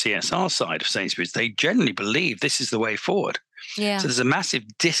read the CSR side of Sainsbury's, they generally believe this is the way forward. Yeah. So there's a massive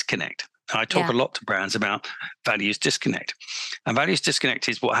disconnect. I talk a lot to brands about values disconnect. And values disconnect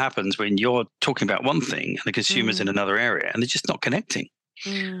is what happens when you're talking about one thing and the consumer's in another area and they're just not connecting.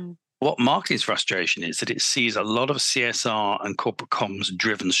 What marketing's frustration is that it sees a lot of CSR and corporate comms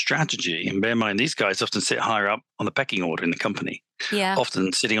driven strategy. And bear in mind, these guys often sit higher up on the pecking order in the company,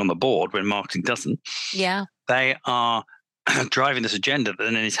 often sitting on the board when marketing doesn't. Yeah. They are driving this agenda that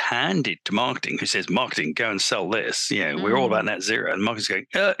then is handed to marketing, who says, marketing, go and sell this. We're all about net zero. And marketing's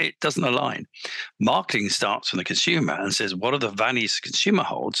going, it doesn't align. Marketing starts from the consumer and says, what are the values the consumer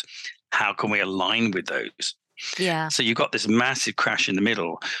holds? How can we align with those? Yeah. So you've got this massive crash in the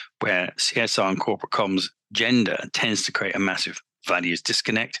middle where CSR and corporate comms gender tends to create a massive values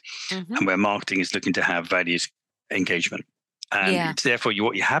disconnect and where marketing is looking to have values engagement. And therefore,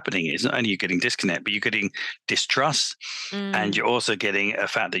 what you're happening is not only you're getting disconnect, but you're getting distrust, and you're also getting a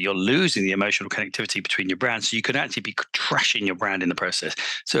fact that you're losing the emotional connectivity between your brands. So you could actually be trashing your brand in the process.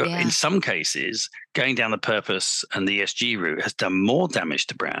 So in some cases, going down the purpose and the ESG route has done more damage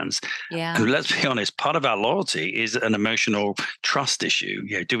to brands. Yeah. And let's be honest, part of our loyalty is an emotional trust issue.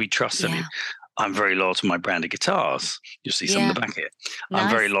 Do we trust them? I'm very loyal to my brand of guitars. You'll see some in the back here. Nice.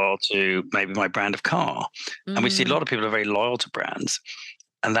 I'm very loyal to maybe my brand of car. And we see a lot of people are very loyal to brands.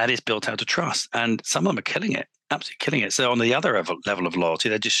 And that is built out of trust. And some of them are killing it, absolutely killing it. So on the other level of loyalty,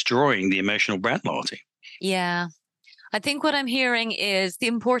 they're destroying the emotional brand loyalty. Yeah. I think what I'm hearing is the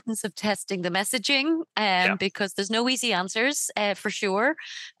importance of testing the messaging, Yeah. because there's no easy answers, for sure.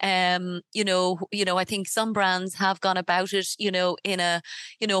 I think some brands have gone about it, in a,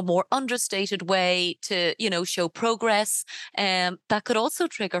 more understated way to, show progress. That could also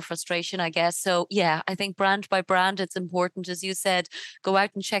trigger frustration, I guess. So yeah, I think brand by brand, it's important, as you said, go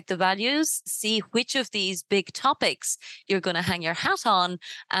out and check the values, see which of these big topics you're going to hang your hat on,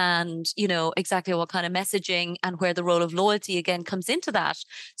 and exactly what kind of messaging and where the role of loyalty again comes into that,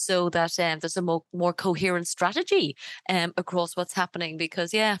 so that there's a more coherent strategy across what's happening,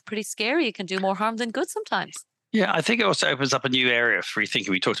 because yeah, pretty scary. It can do more harm than good sometimes. Yeah, I think it also opens up a new area of free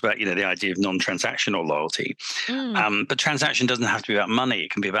thinking. We talked about, the idea of non-transactional loyalty, Mm, but transaction doesn't have to be about money.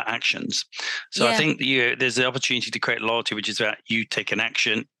 It can be about actions. So I yeah, think there's the opportunity to create loyalty, which is about you take an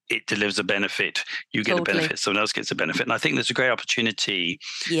action, it delivers a benefit, you get a totally. benefit, someone else gets a benefit. And I think there's a great opportunity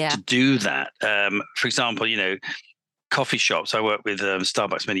Yeah. to do that. For example, coffee shops. I worked with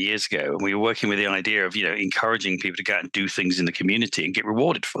Starbucks many years ago, and we were working with the idea of, encouraging people to go out and do things in the community and get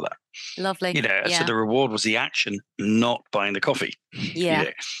rewarded for that. Lovely. So Yeah. the reward was the action, not buying the coffee. Yeah.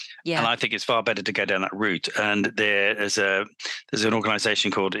 And Yeah. I think it's far better to go down that route. And there's an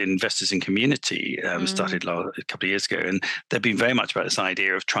organization called Investors in Community, Mm, started a couple of years ago, and they've been very much about this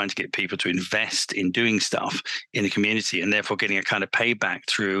idea of trying to get people to invest in doing stuff in the community, and therefore getting a kind of payback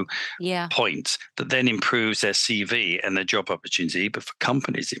through yeah. points that then improves their CV and their job opportunity. But for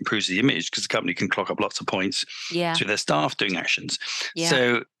companies, it improves the image because the company can clock up lots of points Yeah. through their staff doing actions. Yeah.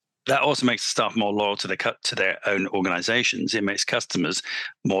 So that also makes the staff more loyal to their own organizations. It makes customers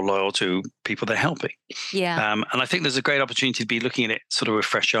more loyal to people they're helping. Yeah. And I think there's a great opportunity to be looking at it sort of with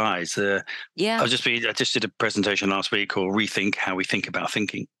fresh eyes. Yeah. I just did a presentation last week called Rethink How We Think About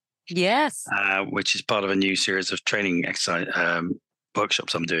Thinking, Yes. which is part of a new series of training exercise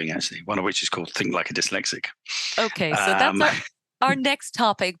workshops I'm doing, actually, one of which is called Think Like a Dyslexic. Okay, so that's Um, our next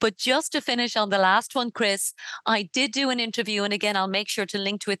topic. But just to finish on the last one, Chris, I did do an interview, and again, I'll make sure to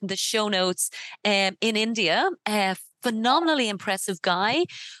link to it in the show notes, in India. A phenomenally impressive guy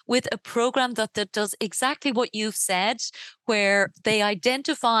with a program that does exactly what you've said, where they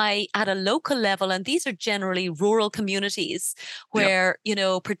identify at a local level, and these are generally rural communities Yep.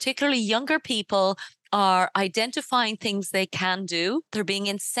 where, particularly younger people are identifying things they can do. They're being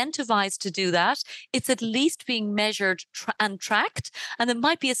incentivized to do that. It's at least being measured and tracked. And it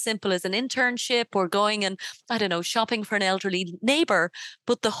might be as simple as an internship or going and, I don't know, shopping for an elderly neighbor.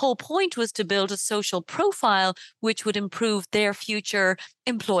 But the whole point was to build a social profile which would improve their future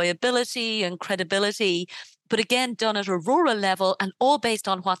employability and credibility. But again, done at a rural level and all based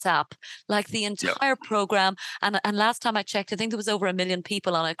on WhatsApp, like the Yep. entire program. And last time I checked, I think there was over 1 million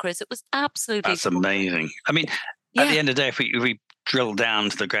people on it, Chris. It was absolutely That's amazing. I mean, at the yeah, end of the day, if we drill down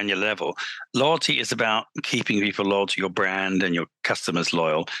to the granular level, loyalty is about keeping people loyal to your brand and your customers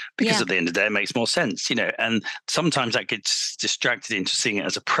loyal, because yeah, at the end of the day, it makes more sense, and sometimes that gets distracted into seeing it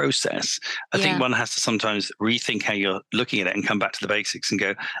as a process. I think yeah. one has to sometimes rethink how you're looking at it and come back to the basics and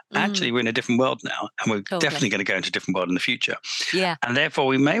go, Mm, actually, we're in a different world now, and we're totally. definitely going to go into a different world in the future. Yeah, And therefore,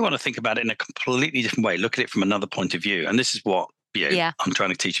 we may want to think about it in a completely different way, look at it from another point of view. And this is what yeah. I'm trying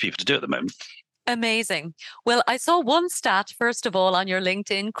to teach people to do at the moment. Amazing. Well, I saw one stat, first of all, on your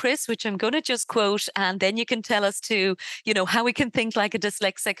LinkedIn, Chris, which I'm going to just quote, and then you can tell us to, how we can think like a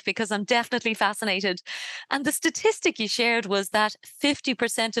dyslexic, because I'm definitely fascinated. And the statistic you shared was that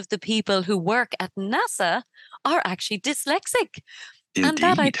 50% of the people who work at NASA are actually dyslexic. And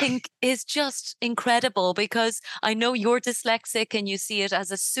that, I Indeed. think, is just incredible, because I know you're dyslexic and you see it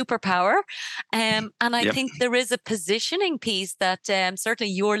as a superpower. And I Yep. think there is a positioning piece that,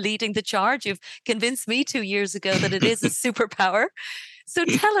 certainly you're leading the charge. You've convinced me 2 years ago that it is a superpower. So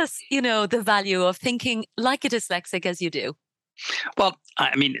tell us, the value of thinking like a dyslexic as you do. Well,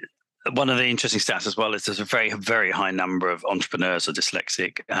 I mean, one of the interesting stats as well is there's a very, very high number of entrepreneurs are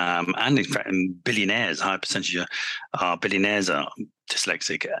dyslexic, and in fact, billionaires, a high percentage of billionaires are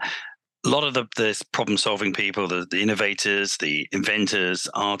dyslexic. A lot of the problem-solving people, the innovators, the inventors,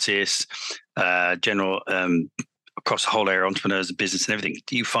 artists, general across the whole area, entrepreneurs and business and everything,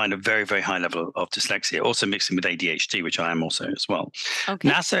 you find a very, very high level of dyslexia, also mixing with ADHD, which I am also as well. Okay.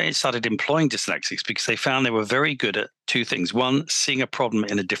 NASA started employing dyslexics because they found they were very good at two things. One, seeing a problem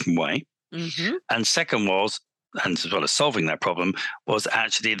in a different way. Mm-hmm. And second was, and as well as solving that problem, was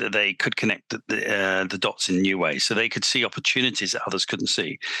actually that they could connect the dots in new ways. So they could see opportunities that others couldn't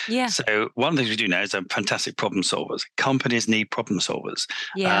see. Yeah. So one of the things we do now is they're fantastic problem solvers. Companies need problem solvers.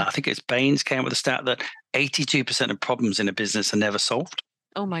 Yeah. I think it's Bain's came up with a stat that 82% of problems in a business are never solved.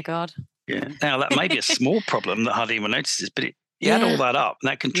 Oh my God. Yeah. Now that may be a small problem that hardly anyone notices, but You add all that up, and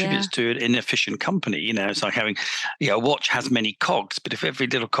that Yeah. contributes to an inefficient company. It's like having, a watch has many cogs, but if every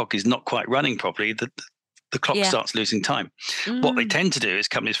little cog is not quite running properly, the clock Yeah. starts losing time. What they tend to do is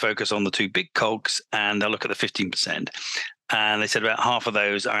companies focus on the two big cogs, and they'll look at the 15%. And they said about half of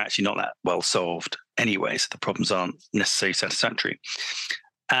those are actually not that well solved anyway, so the problems aren't necessarily satisfactory.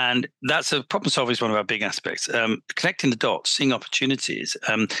 And that's a problem solving is one of our big aspects. Connecting the dots, seeing opportunities.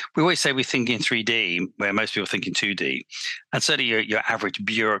 We always say we think in 3D, where most people think in 2D. And certainly your average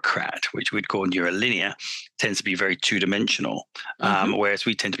bureaucrat, which we'd call neuralinear, tends to be very two-dimensional, whereas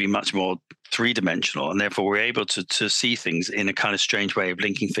we tend to be much more three-dimensional. And therefore, we're able to see things in a kind of strange way of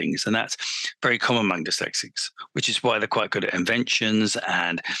linking things. And that's very common among dyslexics, which is why they're quite good at inventions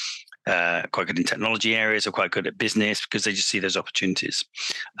and quite good in technology areas, or quite good at business, because they just see those opportunities.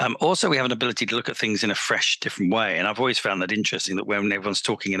 Also, we have an ability to look at things in a fresh, different way. And I've always found that interesting, that when everyone's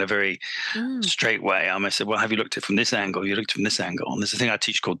talking in a very straight way, I might say, well, have you looked at it from this angle? You looked from this angle. And there's a thing I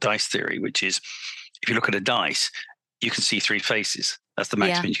teach called dice theory, which is if you look at a dice, you can see three faces. That's the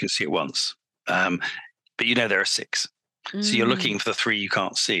maximum you can see at once. But there are six. So you're looking for the three you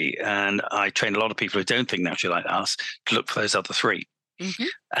can't see. And I train a lot of people who don't think naturally like us to look for those other three.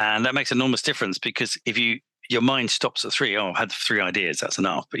 And that makes an enormous difference, because if your mind stops at three, I've had three ideas, that's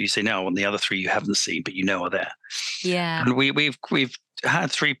enough. But you say, no, I want the other three you haven't seen, but are there. Yeah. And we've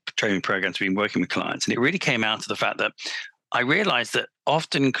had 3 training programs we've been working with clients, and it really came out of the fact that I realized that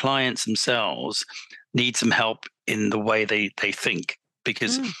often clients themselves need some help in the way they think.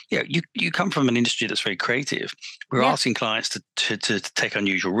 Because you come from an industry that's very creative. We're asking clients to take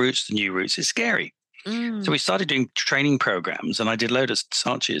unusual routes, the new routes. It's scary. So we started doing training programs, and I did loads of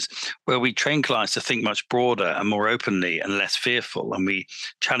searches where we train clients to think much broader and more openly and less fearful. And we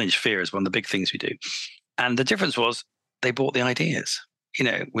challenge fear as one of the big things we do. And the difference was they bought the ideas,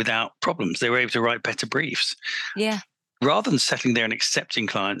 without problems. They were able to write better briefs. Yeah. Rather than settling there and accepting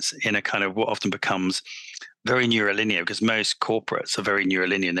clients in a kind of what often becomes very neuralinear, because most corporates are very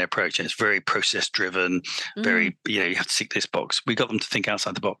neuralinear in their approach, and it's very process driven, very, you have to tick this box. We got them to think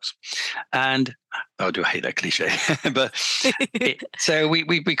outside the box. And I hate that cliche, but so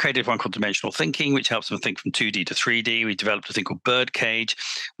we created one called dimensional thinking, which helps them think from 2D to 3D. We developed a thing called birdcage,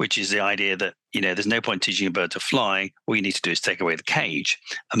 which is the idea that, there's no point teaching a bird to fly. All you need to do is take away the cage.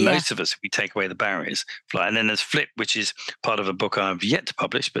 And most of us, if we take away the barriers, fly. And then there's Flip, which is part of a book I've yet to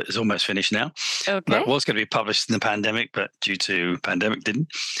publish, but it's almost finished now. Okay. That was going to be published in the pandemic, but due to pandemic didn't.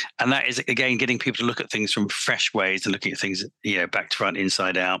 And that is, again, getting people to look at things from fresh ways and looking at things, back to front,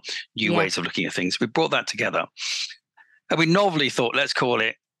 inside out, new ways of looking at things. We brought that together. And we novelly thought, let's call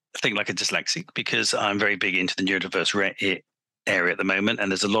it Think Like a Dyslexic, because I'm very big into the neurodiverse area at the moment, and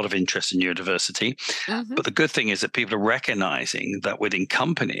there's a lot of interest in neurodiversity. But the good thing is that people are recognizing that within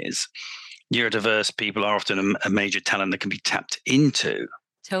companies, neurodiverse people are often a major talent that can be tapped into.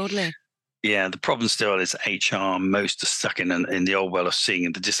 Totally. Yeah, the problem still is HR. Most are stuck in the old well of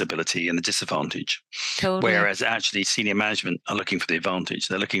seeing the disability and the disadvantage. Totally. Whereas actually senior management are looking for the advantage.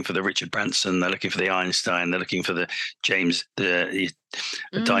 They're looking for the Richard Branson. They're looking for the Einstein. They're looking for the James, the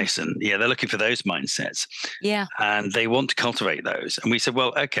Dyson. Yeah, they're looking for those mindsets. Yeah. And they want to cultivate those. And we said,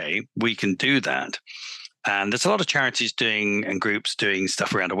 well, okay, we can do that. And there's a lot of charities and groups doing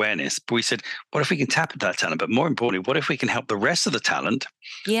stuff around awareness. But we said, what if we can tap into that talent? But more importantly, what if we can help the rest of the talent,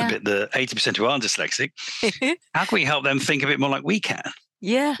 the 80% who aren't dyslexic, how can we help them think a bit more like we can?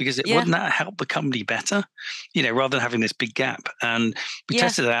 Yeah. Because wouldn't that help the company better? rather than having this big gap. And we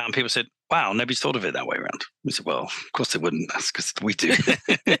tested it out, and people said, wow, nobody's thought of it that way around. We said, well, of course they wouldn't. That's because we do.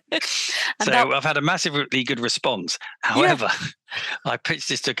 So I've had a massively good response. However, I pitched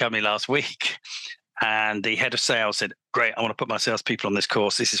this to a company last week. And the head of sales said, great, I want to put my salespeople on this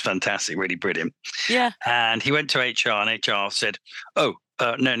course. This is fantastic, really brilliant. Yeah. And he went to HR, and HR said,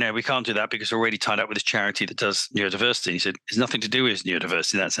 no, we can't do that because we're already tied up with this charity that does neurodiversity. He said, it's nothing to do with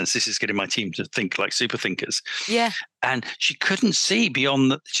neurodiversity in that sense. This is getting my team to think like super thinkers. Yeah. And she couldn't see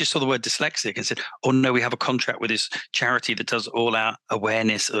beyond she saw the word dyslexic and said, oh no, we have a contract with this charity that does all our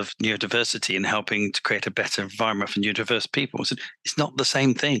awareness of neurodiversity and helping to create a better environment for neurodiverse people. I said, it's not the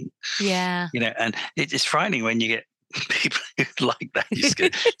same thing. Yeah. And it's frightening when you get people who like that.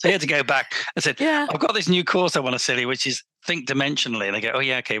 So he had to go back and said, I've got this new course I want to sell you, which is Think Dimensionally. And they go, oh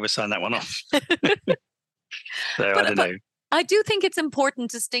yeah, okay, we'll sign that one off. So I don't know. I do think it's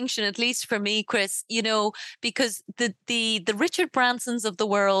important distinction, at least for me, Chris, because the Richard Bransons of the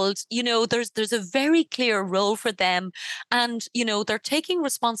world, there's a very clear role for them. And, they're taking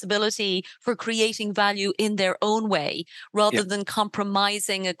responsibility for creating value in their own way, rather than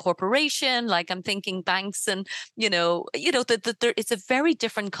compromising a corporation. Like I'm thinking banks and, it's a very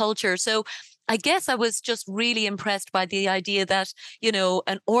different culture. So I guess I was just really impressed by the idea that,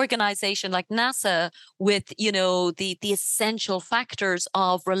 an organization like NASA with, the essential factors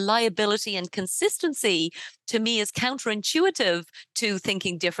of reliability and consistency to me is counterintuitive to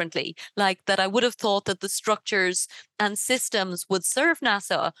thinking differently. Like that I would have thought that the structures and systems would serve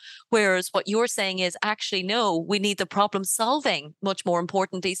NASA, whereas what you're saying is actually, no, we need the problem solving much more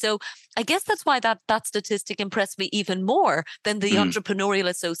importantly. So I guess that's why that statistic impressed me even more than the Entrepreneurial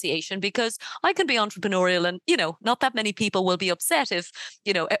Association, because I can be entrepreneurial and, not that many people will be upset if,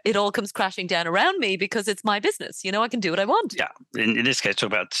 it all comes crashing down around me because it's my business. I can do what I want. Yeah. In this case, talk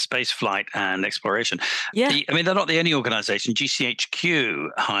about space flight and exploration. Yeah. They're not the only organization. GCHQ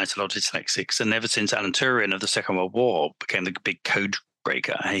hires a lot of dyslexics, and ever since Alan Turing of the Second World War became the big code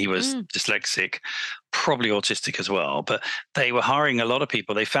breaker, he was dyslexic, probably autistic as well, but they were hiring a lot of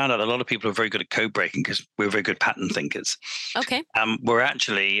people. They found out a lot of people are very good at code breaking because we're very good pattern thinkers. Okay. We're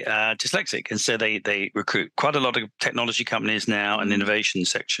actually dyslexic, and so they recruit quite a lot of technology companies now, and innovation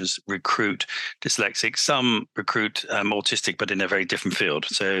sections recruit dyslexic. Some recruit autistic, but in a very different field.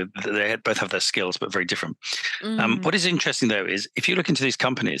 So they both have their skills, but very different. What is interesting though is if you look into these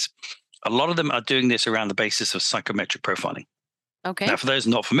companies, a lot of them are doing this around the basis of psychometric profiling. Okay. Now, for those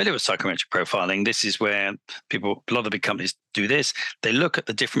not familiar with psychometric profiling, this is where a lot of the big companies do this. They look at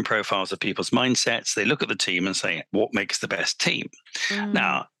the different profiles of people's mindsets. They look at the team and say, what makes the best team?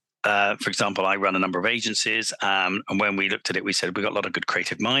 Now, for example, I run a number of agencies. And when we looked at it, we said, we've got a lot of good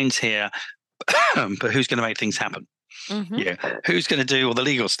creative minds here, but who's going to make things happen? Who's going to do all the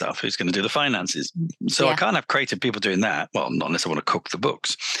legal stuff? Who's going to do the finances? So I can't have creative people doing that. Well, not unless I want to cook the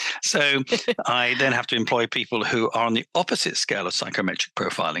books. So I then have to employ people who are on the opposite scale of psychometric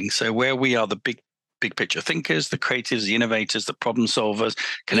profiling. So where we are the big picture thinkers, the creatives, the innovators, the problem solvers,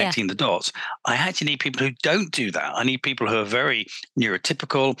 connecting the dots. I actually need people who don't do that. I need people who are very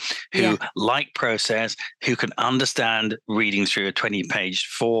neurotypical, who like process, who can understand reading through a 20-page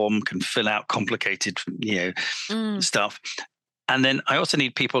form, can fill out complicated, stuff. And then I also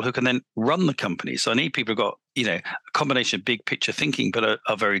need people who can then run the company. So I need people who've got, a combination of big picture thinking, but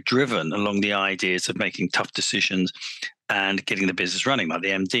are very driven along the ideas of making tough decisions and getting the business running, like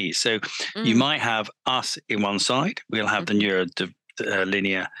the MD. So you might have us in one side. We'll have the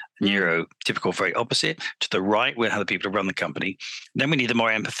linear, neurotypical, very opposite. To the right, we'll have the people who run the company. Then we need the more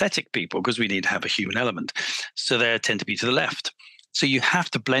empathetic people because we need to have a human element. So they tend to be to the left. So you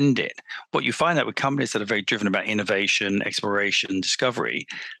have to blend it. What you find out with companies that are very driven about innovation, exploration, discovery,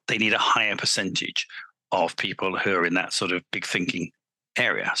 they need a higher percentage of people who are in that sort of big thinking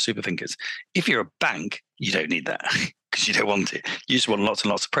area, super thinkers. If you're a bank, you don't need that because you don't want it. You just want lots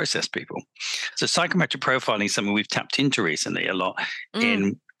and lots of process people. So psychometric profiling is something we've tapped into recently a lot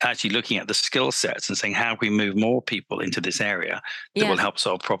in actually looking at the skill sets and saying, how can we move more people into this area that will help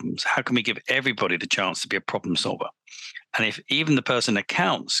solve problems? How can we give everybody the chance to be a problem solver? And if even the person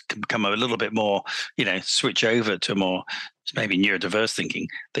accounts can become a little bit more, switch over to more maybe neurodiverse thinking,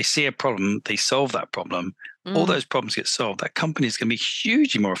 they see a problem, they solve that problem, all those problems get solved. That company is going to be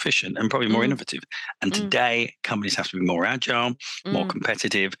hugely more efficient and probably more innovative. And today, companies have to be more agile, more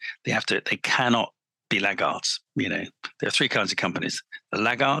competitive. They cannot be laggards. There are three kinds of companies: the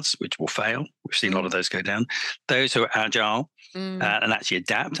laggards, which will fail. We've seen a lot of those go down. Those who are agile and actually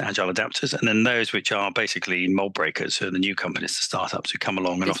adapt, agile adapters, and then those which are basically mold breakers, who are the new companies, the startups who come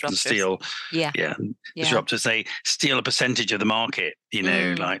along and often steal. Disruptors. They steal a percentage of the market.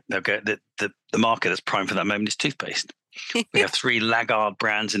 Like they'll get the market that's prime for that moment is toothpaste. We have three laggard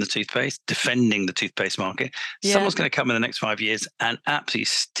brands in the toothpaste defending the toothpaste market. Someone's going to come in the next 5 years and absolutely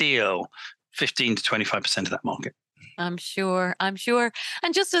steal 15 to 25% of that market. I'm sure.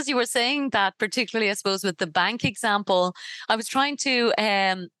 And just as you were saying that, particularly, I suppose, with the bank example, I was trying to,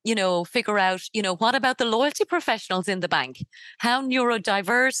 figure out, what about the loyalty professionals in the bank? How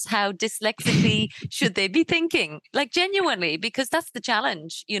neurodiverse, how dyslexically should they be thinking? Like genuinely, because that's the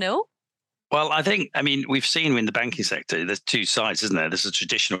challenge, Well, we've seen in the banking sector, there's two sides, isn't there? There's the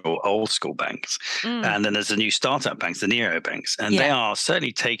traditional old school banks, and then there's the new startup banks, the neo banks, and they are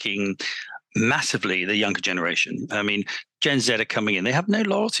certainly taking massively the younger generation. Gen Z are coming in. They have no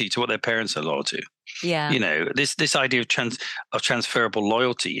loyalty to what their parents are loyal to. This idea of transferable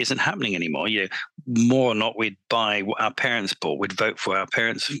loyalty isn't happening anymore. More or not, we'd buy what our parents bought. We'd vote for our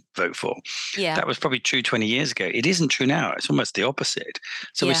parents vote for. That was probably true 20 years ago. It isn't true now. It's almost the opposite.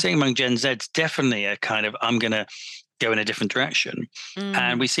 So we're seeing among Gen Zs definitely a kind of, I'm going to go in a different direction.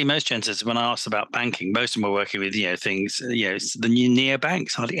 And we see most Gen Zs, when I asked about banking, most of them were working with, things, the new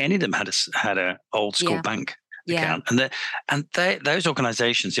neobanks. Hardly any of them had a old school bank Yeah. account. And those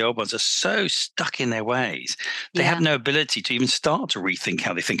organizations, the old ones, are so stuck in their ways. They Yeah. have no ability to even start to rethink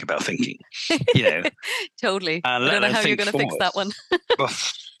how they think about thinking, Totally. I let don't know alone how you're think going to fix forward. that one. Well,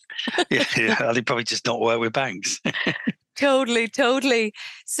 yeah, they probably just not work with banks. Totally, totally.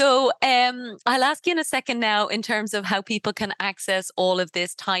 So I'll ask you in a second now in terms of how people can access all of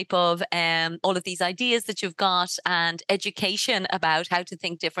this type of all of these ideas that you've got and education about how to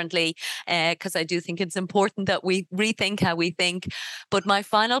think differently, because I do think it's important that we rethink how we think. But my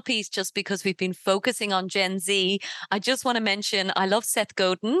final piece, just because we've been focusing on Gen Z, I just want to mention I love Seth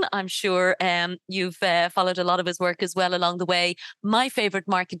Godin. I'm sure you've followed a lot of his work as well along the way. My favorite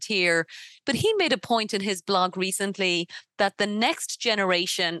marketeer, but he made a point in his blog recently that the next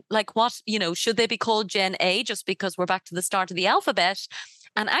generation, like what, should they be called Gen A just because we're back to the start of the alphabet?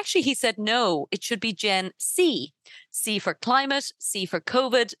 And actually, he said, no, it should be Gen C. C for climate, C for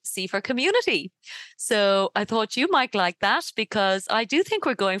COVID, C for community. So I thought you might like that because I do think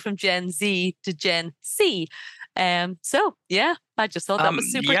we're going from Gen Z to Gen C. So yeah, I just thought that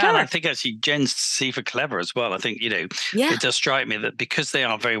was super clever. And I think actually Gen C for clever as well. I think, it does strike me that because they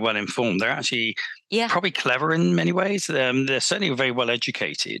are very well informed, they're actually probably clever in many ways. They're certainly very well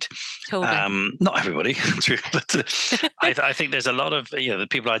educated. Totally. Not everybody, true, but I think there's a lot of, the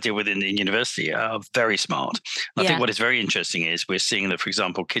people I deal with in university are very smart. I think what is very interesting is we're seeing that, for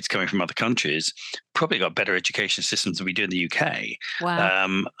example, kids coming from other countries probably got better education systems than we do in the UK.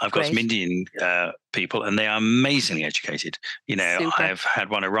 Wow. I've got some Indian people, and they are amazingly educated. Super. I've had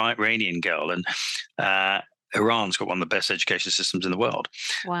one Iranian girl, and Iran's got one of the best education systems in the world.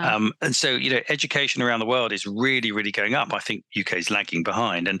 Wow. And so, education around the world is really, really going up. I think UK is lagging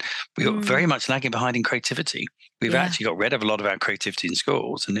behind, and we're very much lagging behind in creativity. We've actually got rid of a lot of our creativity in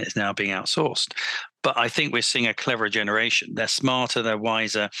schools, and it's now being outsourced. But I think we're seeing a cleverer generation. They're smarter, they're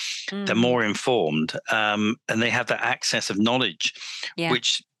wiser, they're more informed, and they have that access of knowledge,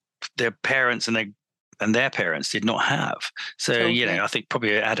 which their parents and their parents did not have. So, Totally. I think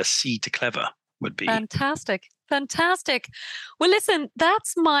probably add a C to clever would be fantastic. Well, listen,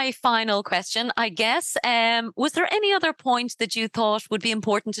 that's my final question, I guess. Was there any other point that you thought would be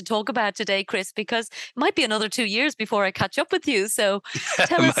important to talk about today, Chris? Because it might be another 2 years before I catch up with you. So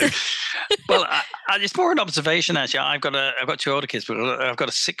tell us. Well, it's more an observation, actually. I've got 2 older kids, but I've got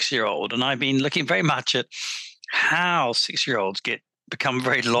a 6-year-old, and I've been looking very much at how 6-year-olds become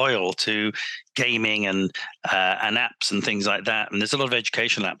very loyal to gaming and apps and things like that. And there's a lot of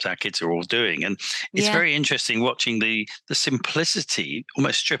educational apps our kids are all doing. And it's very interesting watching the simplicity,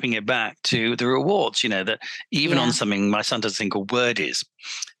 almost stripping it back to the rewards, that even on something my son does a thing called Wordies.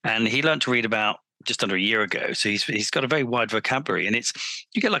 And he learned to read about just under a year ago. So he's got a very wide vocabulary. And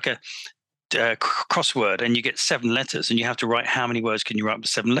you get like a crossword and you get 7 letters, and you have to write how many words can you write with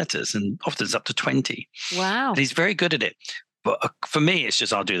 7 letters, and often it's up to 20. Wow. And he's very good at it. But for me, it's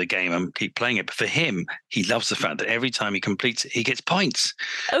just I'll do the game and keep playing it. But for him, he loves the fact that every time he completes it, he gets points.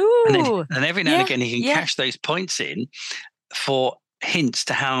 Oh, and every now and again, he can cash those points in for hints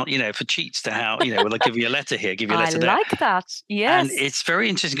to how, for cheats to how, will I give you a letter here, give you a letter there. I like that. Yes. And it's very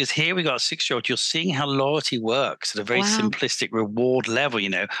interesting because here we got a 6-year-old, you're seeing how loyalty works at a very simplistic reward level,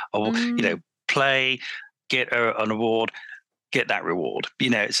 play, get an award, get that reward.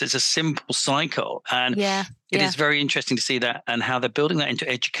 It's a simple cycle. And it is very interesting to see that and how they're building that into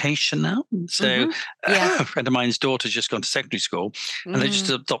education now. So a friend of mine's daughter's just gone to secondary school, and they just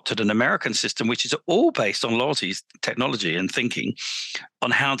adopted an American system, which is all based on loyalties, technology and thinking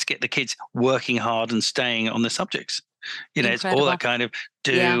on how to get the kids working hard and staying on the subjects. It's all that kind of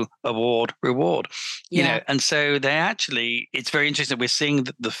award, reward, and so it's very interesting that we're seeing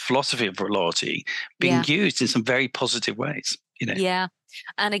the philosophy of loyalty being used in some very positive ways. Yeah.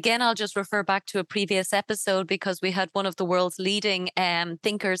 And again, I'll just refer back to a previous episode because we had one of the world's leading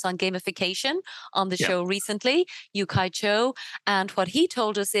thinkers on gamification on the show recently, Yu-Kai Cho. And what he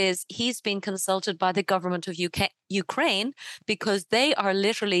told us is he's been consulted by the government of Ukraine because they are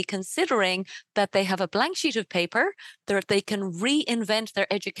literally considering that they have a blank sheet of paper that they can reinvent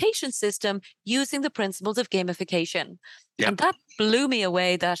their education system using the principles of gamification. And that blew me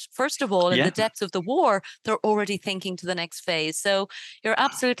away that, first of all, in the depths of the war, they're already thinking to the next phase. So you're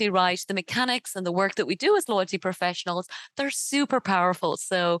absolutely right. The mechanics and the work that we do as loyalty professionals, they're super powerful.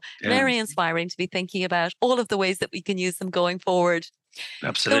 So very inspiring to be thinking about all of the ways that we can use them going forward.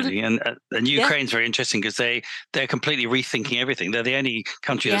 Absolutely. And Ukraine's very interesting because they're completely rethinking everything. They're the only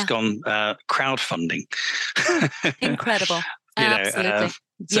country that's gone crowdfunding. Incredible. Absolutely.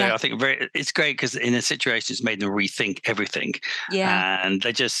 So I think it's great because in a situation it's made them rethink everything. Yeah. And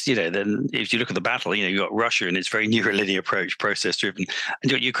they just, then if you look at the battle, you've got Russia and its very neuralinear approach, process driven,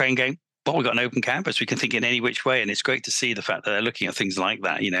 and you've got Ukraine going, well, we've got an open canvas. We can think in any which way. And it's great to see the fact that they're looking at things like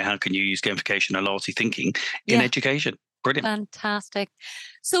that. How can you use gamification and loyalty thinking in education? Brilliant. Fantastic.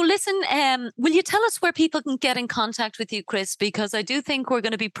 So listen, will you tell us where people can get in contact with you, Chris? Because I do think we're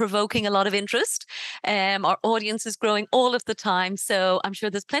going to be provoking a lot of interest. Our audience is growing all of the time. So I'm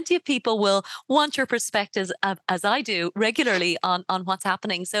sure there's plenty of people will want your perspectives, as I do regularly, on what's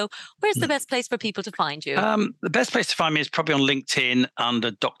happening. So where's the best place for people to find you? The best place to find me is probably on LinkedIn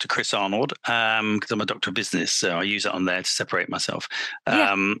under Dr. Chris Arnold, because I'm a doctor of business. So I use it on there to separate myself.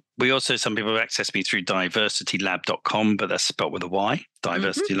 We also, some people access me through diversitylab.com, but that's spelled with a Y,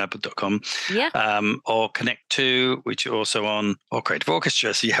 diversitylab.com. Or Connect2, which are also on, or Creative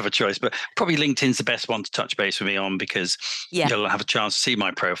Orchestra, so you have a choice. But probably LinkedIn's the best one to touch base with me on, because you'll have a chance to see my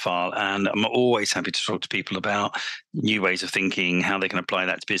profile. And I'm always happy to talk to people about new ways of thinking, how they can apply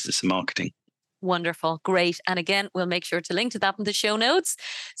that to business and marketing. Wonderful. Great. And again, we'll make sure to link to that in the show notes.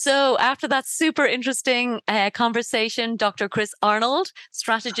 So after that super interesting conversation, Dr. Chris Arnold,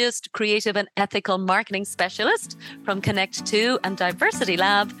 strategist, creative and ethical marketing specialist from Connect2 and Diversity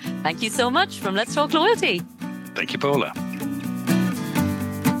Lab. Thank you so much from Let's Talk Loyalty. Thank you, Paula.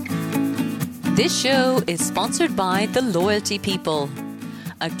 This show is sponsored by The Loyalty People,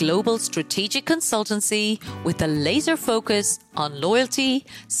 a global strategic consultancy with a laser focus on loyalty,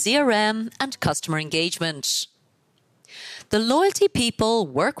 CRM, and customer engagement. The Loyalty People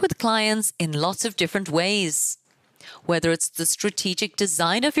work with clients in lots of different ways, whether it's the strategic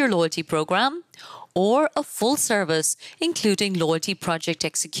design of your loyalty program or a full service, including loyalty project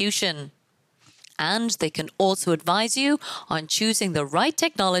execution. And they can also advise you on choosing the right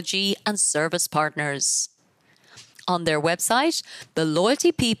technology and service partners. On their website, The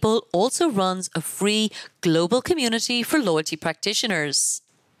Loyalty People also runs a free global community for loyalty practitioners.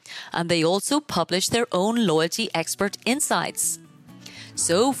 And they also publish their own loyalty expert insights.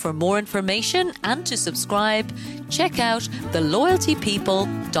 So for more information and to subscribe, check out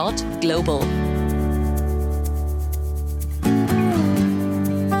theloyaltypeople.global.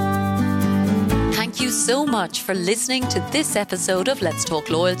 Thank you so much for listening to this episode of Let's Talk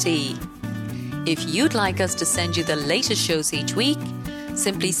Loyalty. If you'd like us to send you the latest shows each week,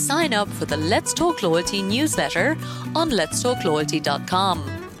 simply sign up for the Let's Talk Loyalty newsletter on letstalkloyalty.com,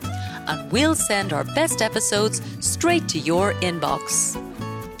 and we'll send our best episodes straight to your inbox.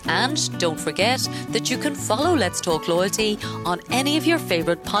 And don't forget that you can follow Let's Talk Loyalty on any of your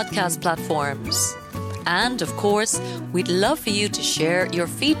favorite podcast platforms. And of course, we'd love for you to share your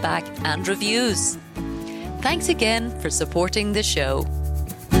feedback and reviews. Thanks again for supporting the show.